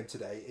biggest game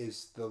today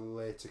is the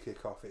later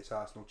kick-off. It's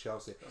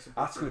Arsenal-Chelsea.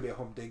 That's going to be a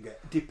humdinger,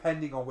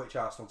 depending on which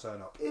Arsenal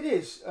turn up. It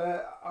is.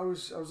 I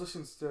was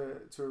listening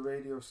to a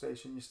radio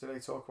station yesterday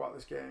talk about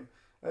this game,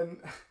 and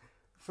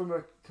from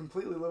a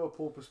completely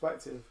Liverpool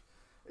perspective,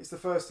 it's the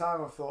first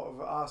time I've thought of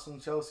Arsenal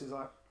and Chelsea as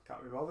like,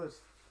 can't be bothered.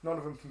 None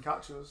of them can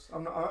catch us.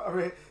 I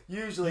mean,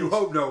 usually you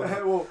hope no.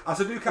 Well, as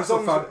a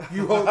Newcastle fan,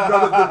 you hope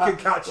none of them can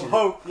catch you.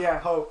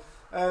 Hope.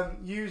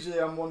 Usually,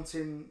 I'm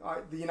wanting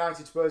the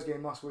United Spurs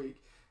game last week.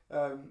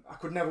 I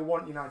could never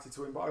want United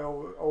to win, but I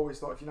always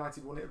thought if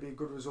United won, it would be a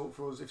good result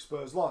for us if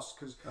Spurs lost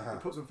because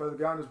it puts them further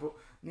behind us. But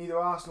neither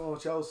Arsenal or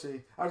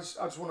Chelsea. I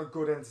just want a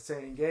good,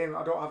 entertaining game.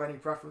 I don't have any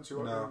preference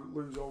who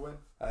lose or win.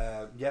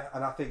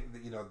 And I think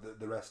that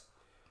the rest.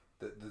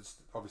 There's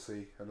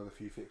obviously another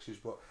few fixtures,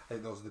 but I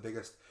think those are the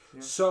biggest.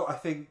 Yeah. So I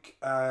think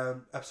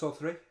episode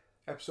 3.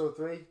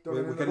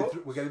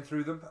 We're getting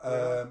through them.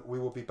 We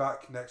will be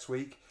back next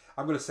week.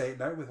 I'm going to say it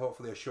now with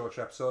hopefully a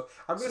shorter episode.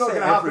 It's not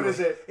going to happen,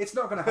 is it? It's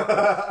not going to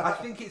happen. I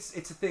think it's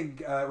a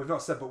thing we've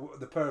not said, but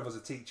the pair of us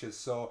are teachers,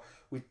 so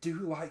we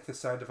do like the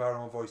sound of our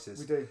own voices.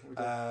 We do.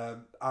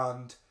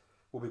 And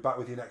we'll be back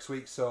with you next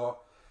week. So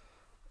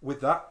with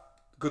that,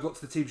 good luck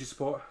to the teams you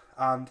support,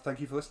 and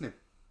thank you for listening.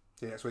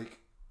 See you next week.